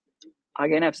here?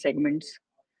 Again, I have segments,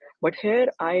 but here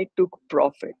I took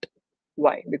profit.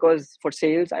 Why? Because for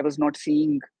sales, I was not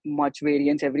seeing much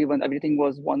variance. Everything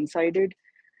was one-sided.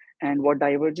 And what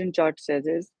divergent chart says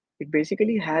is it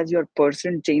basically has your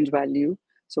percent change value.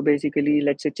 So basically,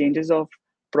 let's say changes of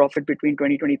profit between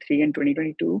 2023 and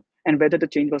 2022, and whether the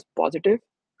change was positive,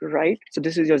 right? So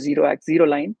this is your zero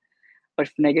line.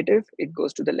 If negative, it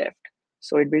goes to the left.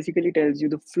 So it basically tells you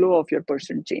the flow of your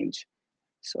percent change.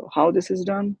 So how this is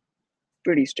done,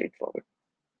 pretty straightforward.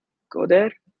 Go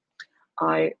there.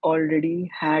 I already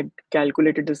had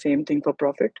calculated the same thing for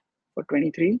profit for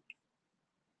 22,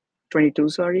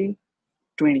 sorry,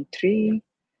 23.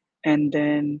 And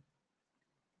then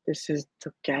this is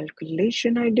the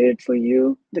calculation I did for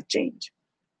you, the change.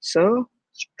 So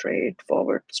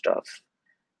straightforward stuff.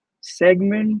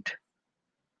 Segment,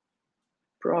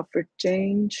 profit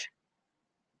change,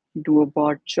 do a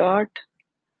bar chart.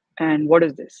 And what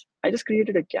is this? I just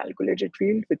created a calculated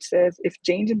field which says if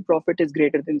change in profit is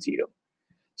greater than zero.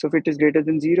 So if it is greater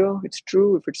than zero, it's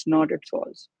true. If it's not, it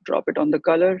false. Drop it on the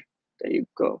color. There you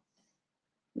go.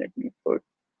 Let me put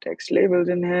text labels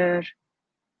in here.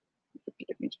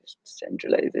 Let me just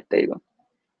centralize it. There you go.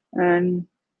 And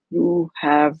you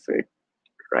have it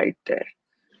right there.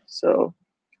 So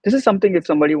this is something if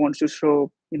somebody wants to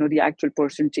show, the actual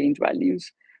percent change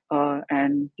values,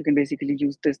 and you can basically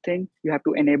use this thing. You have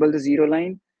to enable the zero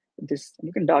line. This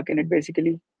you can darken it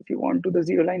basically if you want to the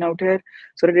zero line out here,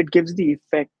 so that it gives the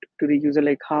effect to the user,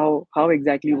 like how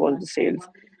exactly was the sales.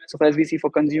 So as we see for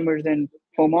consumers and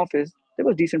home office, there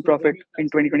was decent profit in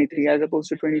 2023 as opposed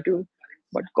to 22,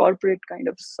 but corporate kind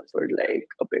of suffered like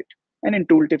a bit. And in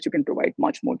tooltips, you can provide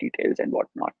much more details and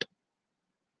whatnot,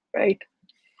 right?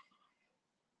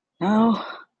 Now,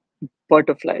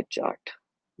 butterfly chart.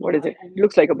 What is it? It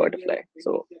looks like a butterfly.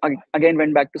 So again,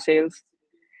 went back to sales.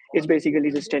 It's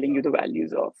basically just telling you the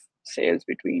values of sales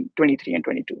between 23 and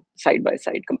 22, side by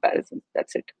side comparison.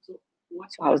 That's it. So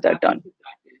how's that done?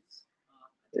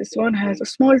 This one has a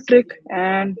small trick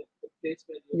and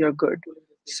you're good.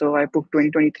 So I put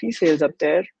 2023 sales up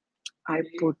there. I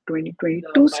put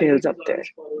 2022 sales up there,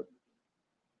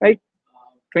 right?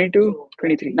 22,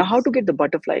 23. Now, how to get the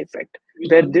butterfly effect,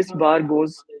 where this bar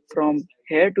goes from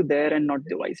here to there and not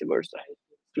the vice versa?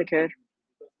 Click here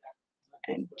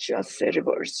and just say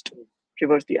reversed.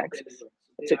 Reverse the axis.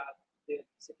 That's it.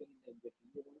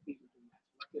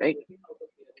 Right?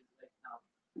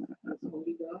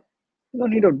 You don't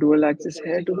need a dual axis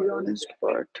here, to be honest,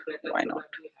 but why not?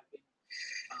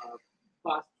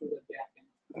 Right. So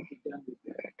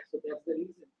that's the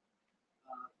reason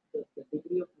the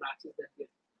degree of matches that we are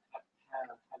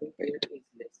having here is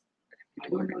less. I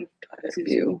don't know if this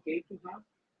is okay to have.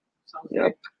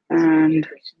 Yep. And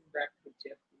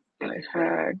I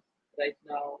had right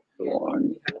now one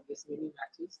we have this many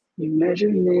matches. measure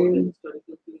name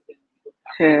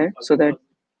here so that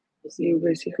you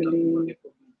basically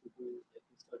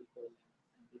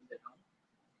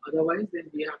otherwise then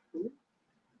we have to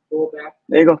go back.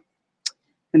 There you go.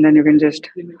 And then you can just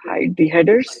hide the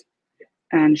headers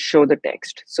and show the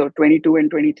text. So 22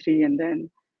 and 23, and then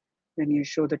you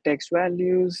show the text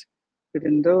values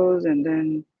within those, and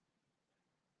then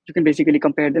you can basically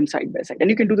compare them side by side. And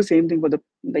you can do the same thing for the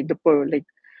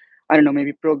I don't know,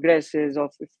 maybe progresses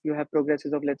of, if you have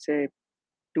progresses of, let's say,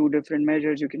 two different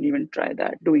measures, you can even try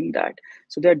doing that.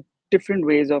 So there are different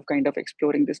ways of kind of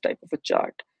exploring this type of a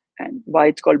chart. And why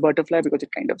it's called butterfly, because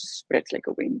it kind of spreads like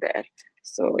a wing there.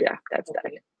 So yeah, that's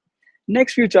that.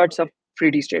 Next few charts are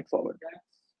pretty straightforward.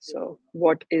 So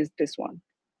what is this one?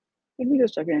 Let me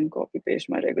just again copy paste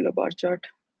my regular bar chart.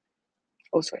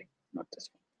 Oh, sorry, not this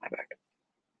one. My bad.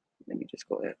 Let me just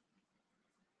go there.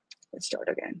 Let's start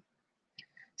again.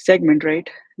 segment, right?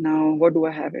 Now, what do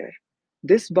I have here?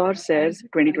 This bar says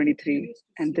 2023,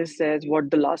 and this says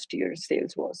what the last year's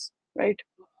sales was, right?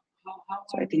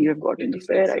 So I think you have gotten the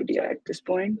fair idea at this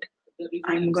point.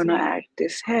 I'm gonna add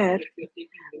this here.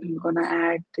 I'm gonna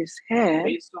add this here,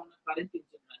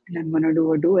 and I'm gonna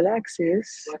do a dual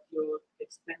axis.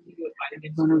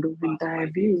 I'm gonna do entire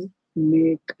view,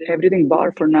 make everything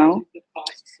bar for now.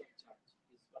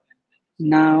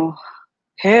 Now,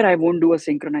 here I won't do a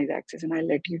synchronized axis, and I'll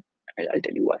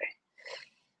tell you why.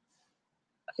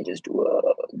 I just do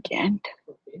a Gantt.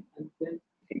 There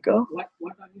you go.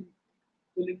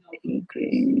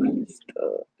 Increase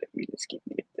the. Let me just keep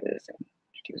this and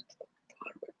reduce the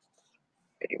bar width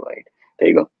very wide. There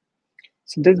you go.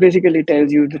 So this basically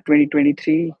tells you the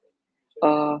 2023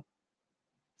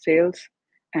 sales,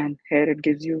 and here it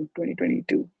gives you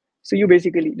 2022. So you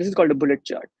basically, this is called a bullet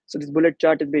chart. So this bullet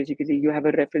chart is basically you have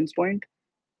a reference point,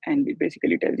 and it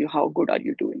basically tells you how good are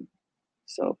you doing.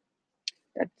 So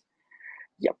that's,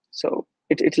 yeah. So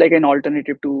it's like an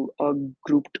alternative to a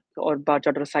grouped or bar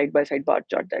chart or a side by side bar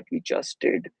chart that we just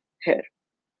did here.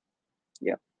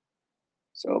 Yeah.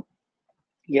 So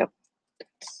yeah,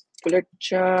 that's bullet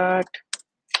chart.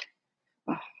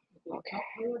 Okay.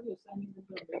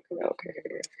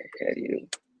 Here you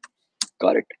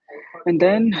got it. And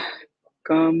then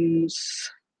comes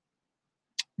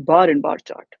bar and bar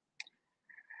chart.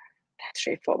 That's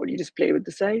straightforward. You just play with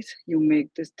the size. You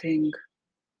make this thing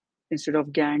instead of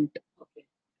Gantt.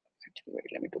 Actually,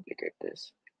 wait, let me duplicate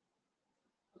this.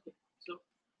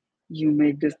 You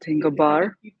make this thing a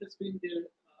bar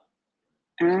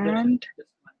and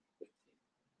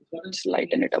just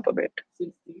lighten it up a bit.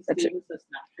 That's it.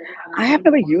 I have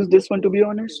never used this one, to be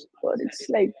honest, but it's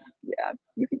like, yeah,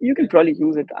 you can probably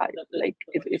use it. Like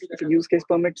if a use case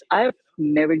permits. I've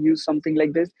never used something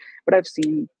like this, but I've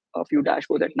seen a few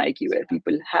dashboards at Nike where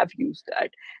people have used that,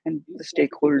 and the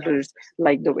stakeholders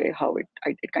like the way how it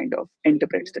kind of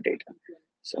interprets the data.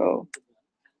 So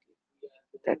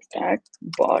that's that.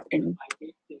 Bar in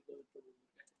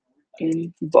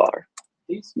bar.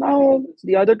 Now,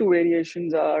 the other two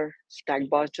variations are stack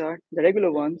bar chart, the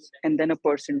regular ones, and then a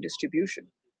percent distribution.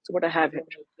 So what I have here,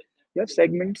 you have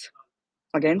segments,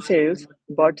 again sales,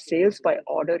 but sales by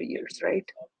order years, right?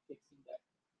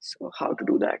 So how to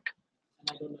do that?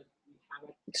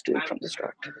 Let's do it from the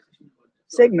start.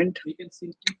 Segment,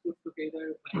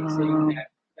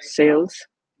 sales,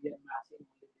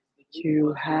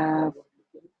 you have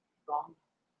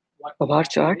a bar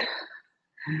chart,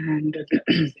 and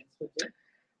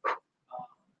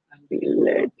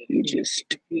let me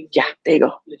just, yeah, there you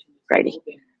go, righty.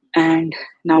 And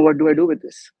now what do I do with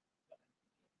this?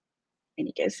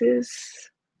 Any guesses?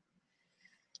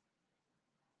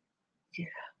 Yeah,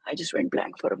 I just went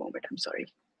blank for a moment. I'm sorry.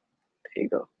 There you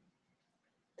go.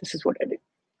 This is what I did,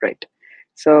 right?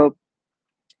 So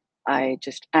I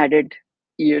just added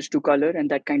years to color, and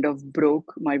that kind of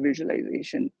broke my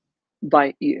visualization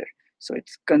by year. So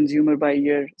it's consumer by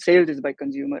year, sales is by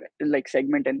consumer, like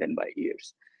segment, and then by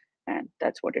years. And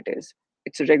that's what it is.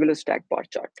 It's a regular stack bar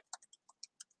chart.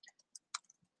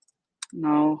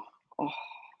 Now,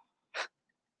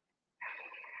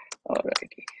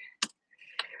 alrighty.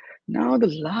 Now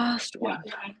the last one.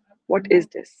 What is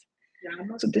this?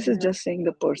 So this is just saying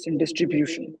the percent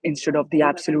distribution instead of the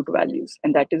absolute values.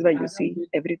 And that is why you see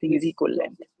everything is equal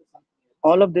length.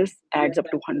 All of this adds up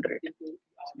to 100. So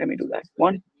let me do that.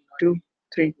 1, 2,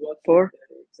 3, 4.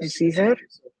 You see here,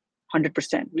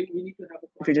 100%.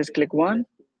 If you just click 1,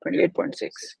 28.6.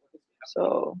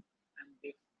 So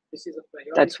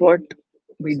that's what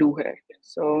we do here.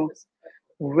 So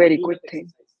very quick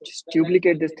thing. Just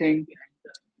duplicate this thing.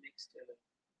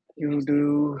 You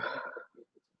do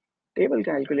table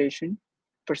calculation,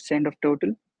 percent of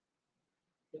total,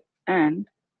 and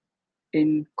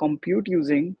in compute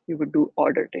using, you would do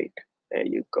order date. There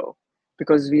you go.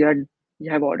 Because we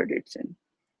have order dates in.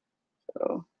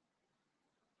 So,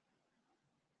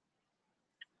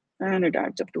 and it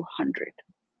adds up to 100,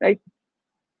 right?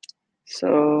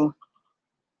 So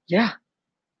yeah,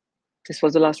 this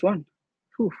was the last one.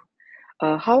 Whew.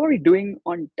 How are we doing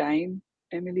on time,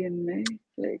 Emily and May?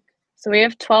 Like, So we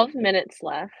have 12 minutes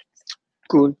left.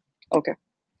 cool. Okay.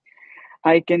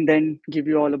 I can then give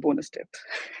you all a bonus tip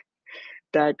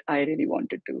that I really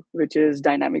wanted to, which is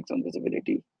dynamic zone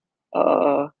visibility.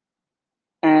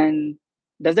 And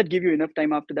does that give you enough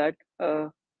time after that,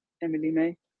 Emily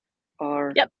May?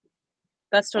 Or Yep,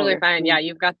 that's totally okay, fine. cool. Yeah,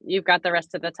 you've got the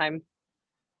rest of the time.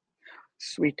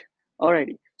 Sweet.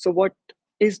 Alrighty. So what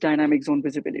is dynamic zone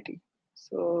visibility?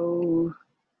 So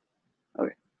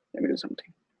okay, let me do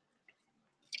something.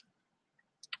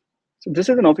 So this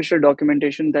is an official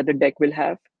documentation that the deck will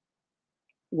have.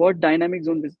 what dynamic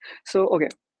zone is. So, okay,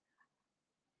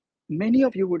 many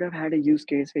of you would have had a use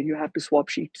case where you have to swap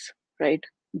sheets, right?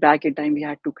 Back in time, we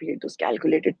had to create those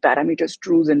calculated parameters,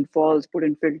 trues and false, put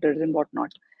in filters and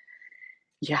whatnot.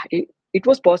 Yeah, it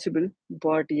was possible,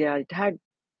 but yeah,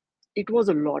 it was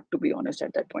a lot, to be honest,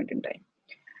 at that point in time.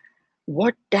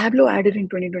 What Tableau added in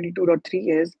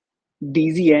 2022.3 is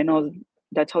DZN, or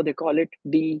that's how they call it,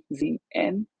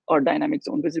 DZN, or dynamic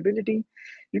zone visibility.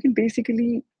 You can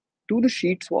basically do the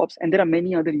sheet swaps, and there are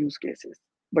many other use cases,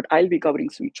 but I'll be covering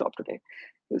sheet swap today.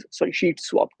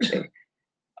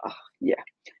 Yeah.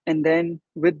 And then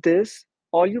with this,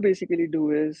 all you basically do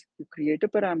is you create a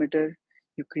parameter,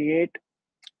 you create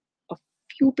a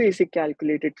few basic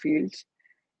calculated fields,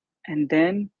 and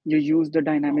then you use the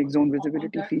dynamic zone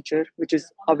visibility feature, which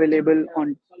is available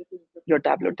on your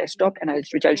Tableau desktop, and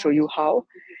which I'll show you how.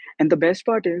 And the best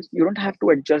part is you don't have to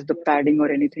adjust the padding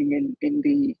or anything in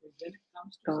the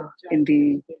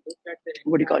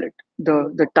what do you call it,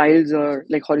 the tiles, or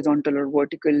like horizontal or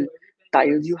vertical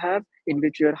tiles you have in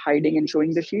which you're hiding and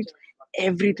showing the sheets.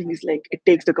 Everything is like, it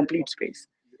takes the complete space.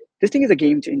 This thing is a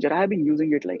game changer. I have been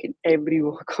using it like in every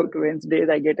workout Wednesdays.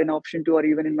 I get an option to, or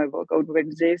even in my workout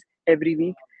Wednesdays every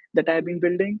week that I've been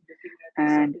building.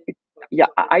 And yeah,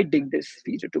 I dig this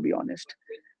feature, to be honest.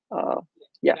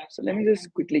 Yeah, so let me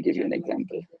just quickly give you an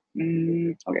example.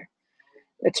 Okay,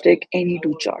 let's take any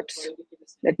two charts.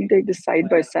 Let me take this side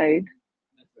by side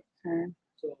and,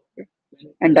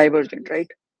 divergent,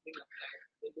 right?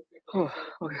 Oh,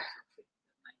 okay.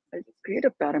 I create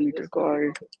a parameter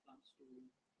called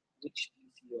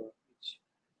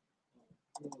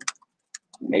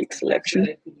make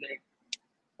selection.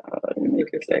 Let me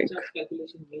make it like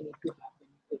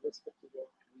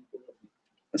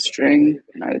a string,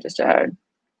 and I'll just add,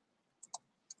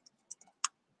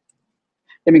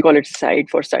 let me call it side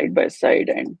for side by side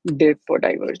and div for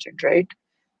divergent, right?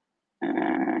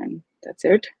 And that's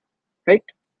it, right?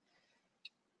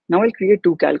 Now I'll create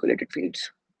two calculated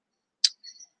fields.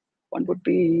 One would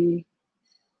be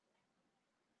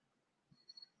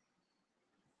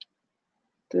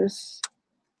this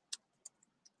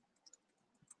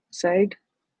side.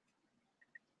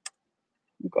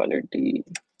 We call it the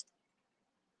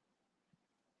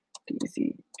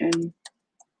DZN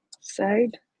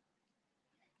side,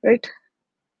 right?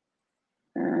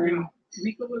 And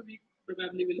week over week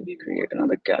probably will be create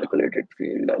another calculated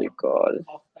field I'll call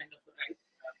of kind of a right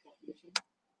population.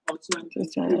 Also, I'm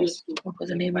this curious as, to what was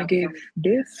the name I gave?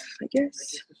 Diff, I guess.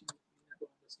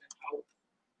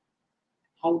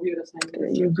 how we are assigning. There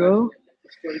you go.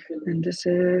 And this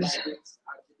is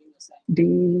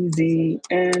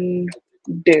DZN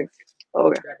div.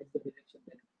 Okay.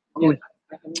 Cool.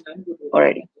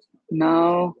 Alrighty.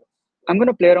 Now I'm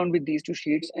gonna play around with these two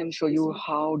sheets and show you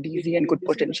how DZN could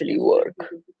potentially work.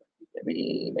 Let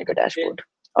me make a dashboard.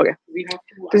 Okay.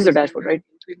 This is a dashboard, right?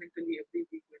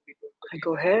 I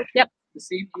go here. Yep. The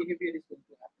same behavior is going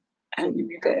to happen. And so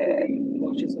we have to be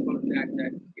cautious about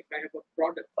that if I have a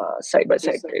product side by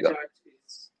side, there you go.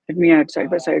 Let me add side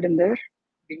by side in there.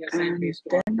 And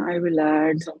then I will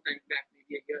add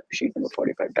sheet number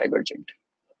 45 divergent.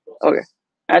 Okay.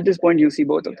 At this point, you see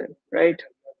both of them, right?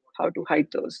 How to hide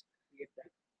those.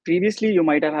 Previously, you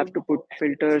might have to put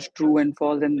filters, true and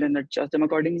false, and then adjust them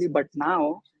accordingly. But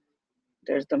now,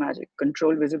 there's the magic.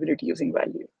 Control visibility using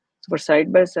value. So for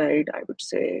side by side, I would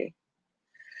say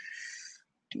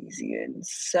DZN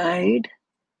side.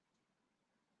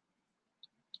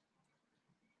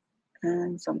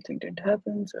 And something didn't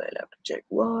happen, so I'll have to check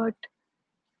what.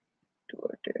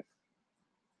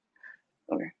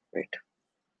 Okay, wait.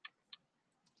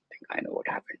 I think I know what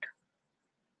happened.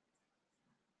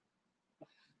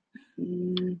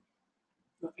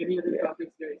 Any other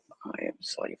topics, guys? I am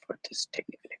sorry for this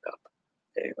technical hiccup.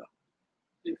 There you go.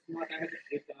 If not, I have a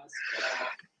quick ask.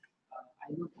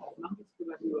 I know Shang is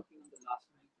probably working on the last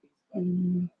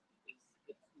nine things,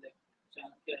 but like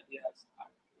Shang ideas,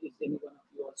 is any one of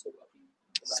you also working on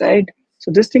the side?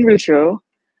 So this thing will show,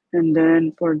 and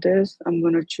then for this, I'm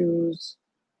gonna choose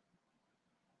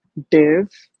div.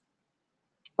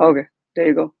 Okay, there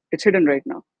you go. It's hidden right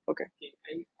now. Okay.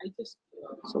 I just.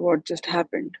 So what just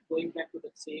happened? Going back to the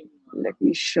same. Let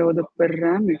me show the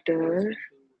parameter.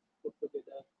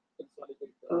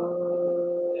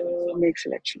 Make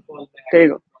selection. There you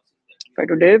go. If I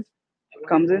do div,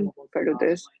 comes in. If I do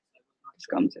this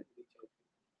comes in.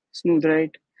 Smooth,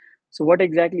 right? So what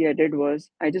exactly I did was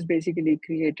I just basically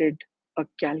created a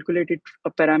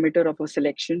parameter of a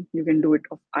selection. You can do it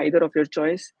of either of your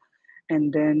choice.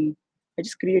 And then I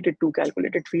just created two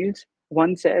calculated fields.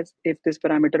 One says if this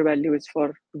parameter value is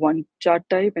for one chart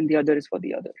type and the other is for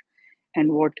the other.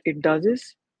 And what it does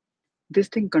is this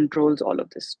thing controls all of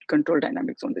this, control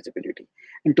dynamic zone visibility.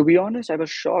 And to be honest, I was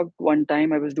shocked one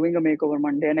time. I was doing a makeover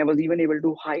Monday and I was even able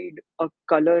to hide a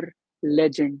color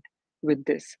legend with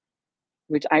this,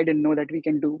 which I didn't know that we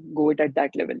can go it at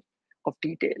that level of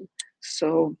detail.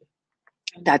 So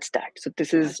that's that. So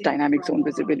this is dynamic zone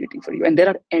visibility for you. And there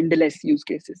are endless use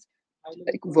cases.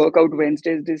 Like Workout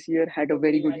Wednesdays this year had a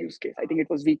very good use case. I think it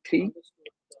was week 3.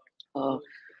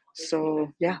 So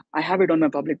yeah, I have it on my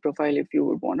public profile if you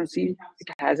would want to see. It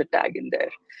has a tag in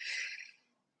there.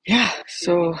 Yeah,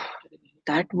 so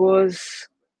that was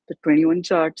the 21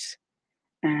 charts,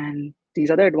 and these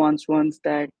are the advanced ones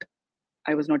that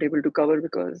I was not able to cover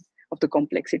because of the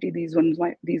complexity these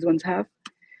ones have.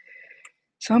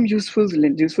 Some useful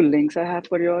links I have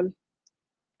for y'all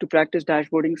to practice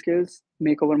dashboarding skills.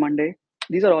 Makeover Monday.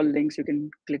 These are all links. You can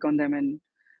click on them, and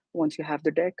once you have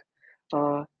the deck,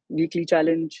 weekly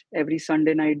challenge every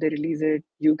Sunday night they release it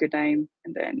UK time,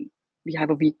 and then we have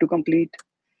a week to complete.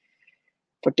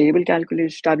 For Tableau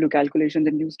calculations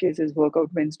and use cases, Workout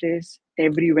Wednesdays.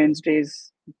 Every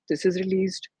Wednesdays, this is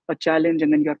released, a challenge,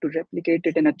 and then you have to replicate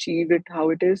it and achieve it how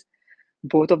it is.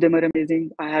 Both of them are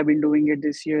amazing. I have been doing it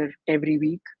this year every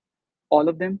week, all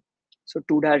of them. So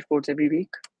 2 dashboards every week.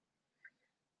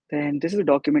 Then this is a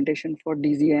documentation for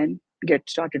DZN. Get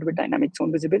started with dynamic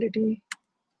zone visibility.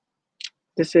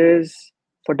 This is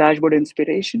for dashboard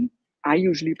inspiration. I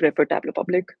usually prefer Tableau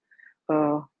Public.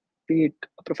 Be it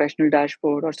a professional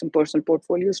dashboard or some personal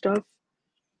portfolio stuff.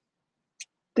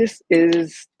 This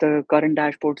is the current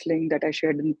dashboards link that I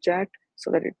shared in the chat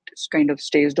so that it kind of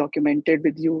stays documented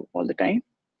with you all the time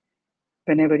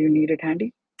whenever you need it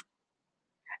handy.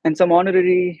 And some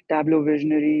honorary Tableau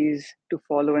visionaries to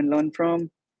follow and learn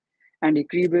from. Andy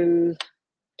Kriebel,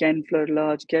 Kevin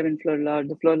Fleurlage,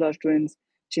 the Fleurlage twins,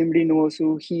 Chimdi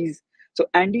Nwosu. So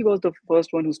Andy was the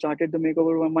first one who started the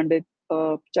Makeover One Monday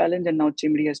challenge, and now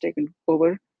Chimdi has taken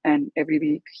over. And every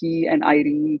week, he and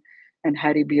Irene and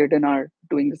Harry Bearden are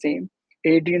doing the same.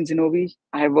 Adrian Zinovi,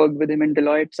 I have worked with him in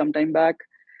Deloitte some time back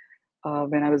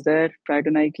when I was there prior to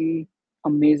Nike.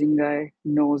 Amazing guy,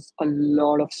 knows a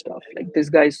lot of stuff. Like this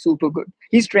guy is super good.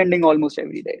 He's trending almost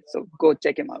every day, so go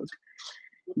check him out.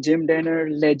 Jim Denner,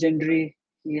 legendary.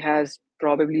 He has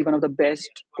probably one of the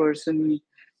best person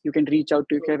you can reach out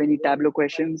to if you have any Tableau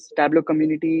questions. Tableau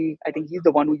community, I think he's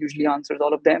the one who usually answers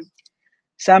all of them.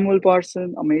 Samuel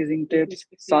Parson, amazing tips.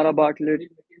 Sarah Bartlett,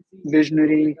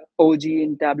 visionary, OG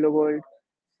in Tableau world.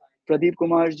 Pradeep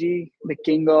Kumarji, the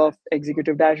king of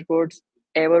executive dashboards.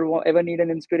 Ever need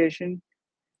an inspiration?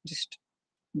 Just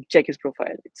check his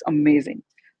profile. It's amazing.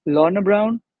 Lorna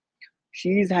Brown,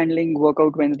 she's handling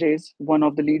Workout Wednesdays, one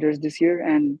of the leaders this year,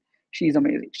 and she's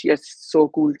amazing. She has so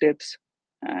cool tips.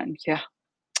 And yeah,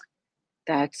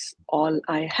 that's all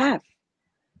I have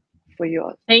for you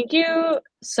all. Thank you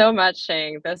so much,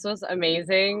 Shang. This was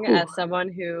amazing. Ooh. As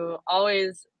someone who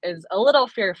always is a little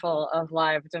fearful of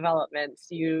live developments,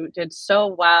 you did so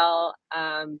well.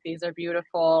 These are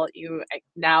beautiful.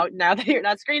 Now that you're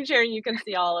not screen sharing, you can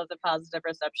see all of the positive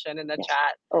reception in the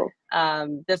chat.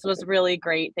 Oh. This was really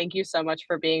great. Thank you so much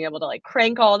for being able to like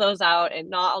crank all those out in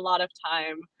not a lot of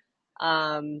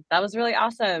time. That was really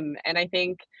awesome. And I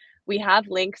think we have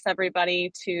links,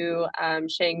 everybody, to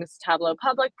Shang's Tableau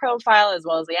public profile, as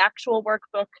well as the actual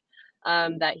workbook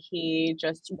that he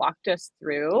just walked us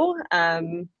through.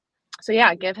 So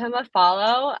yeah, give him a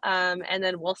follow, and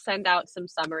then we'll send out some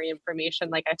summary information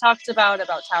like I talked about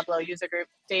Tableau user group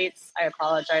dates. I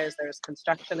apologize, there's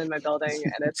construction in my building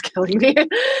and it's killing me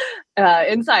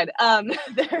inside.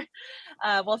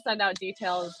 We'll send out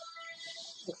details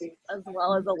as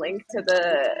well as a link to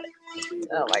the,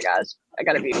 oh my gosh, I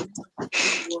gotta be,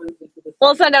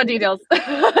 we'll send out details.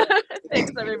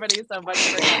 Thanks everybody so much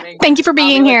for coming. Thank you for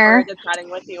being here. Look forward to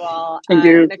chatting with you all Thank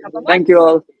you. in a couple months. Thank you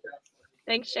all.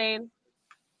 Thanks, Shane.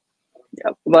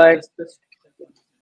 Yeah, bye.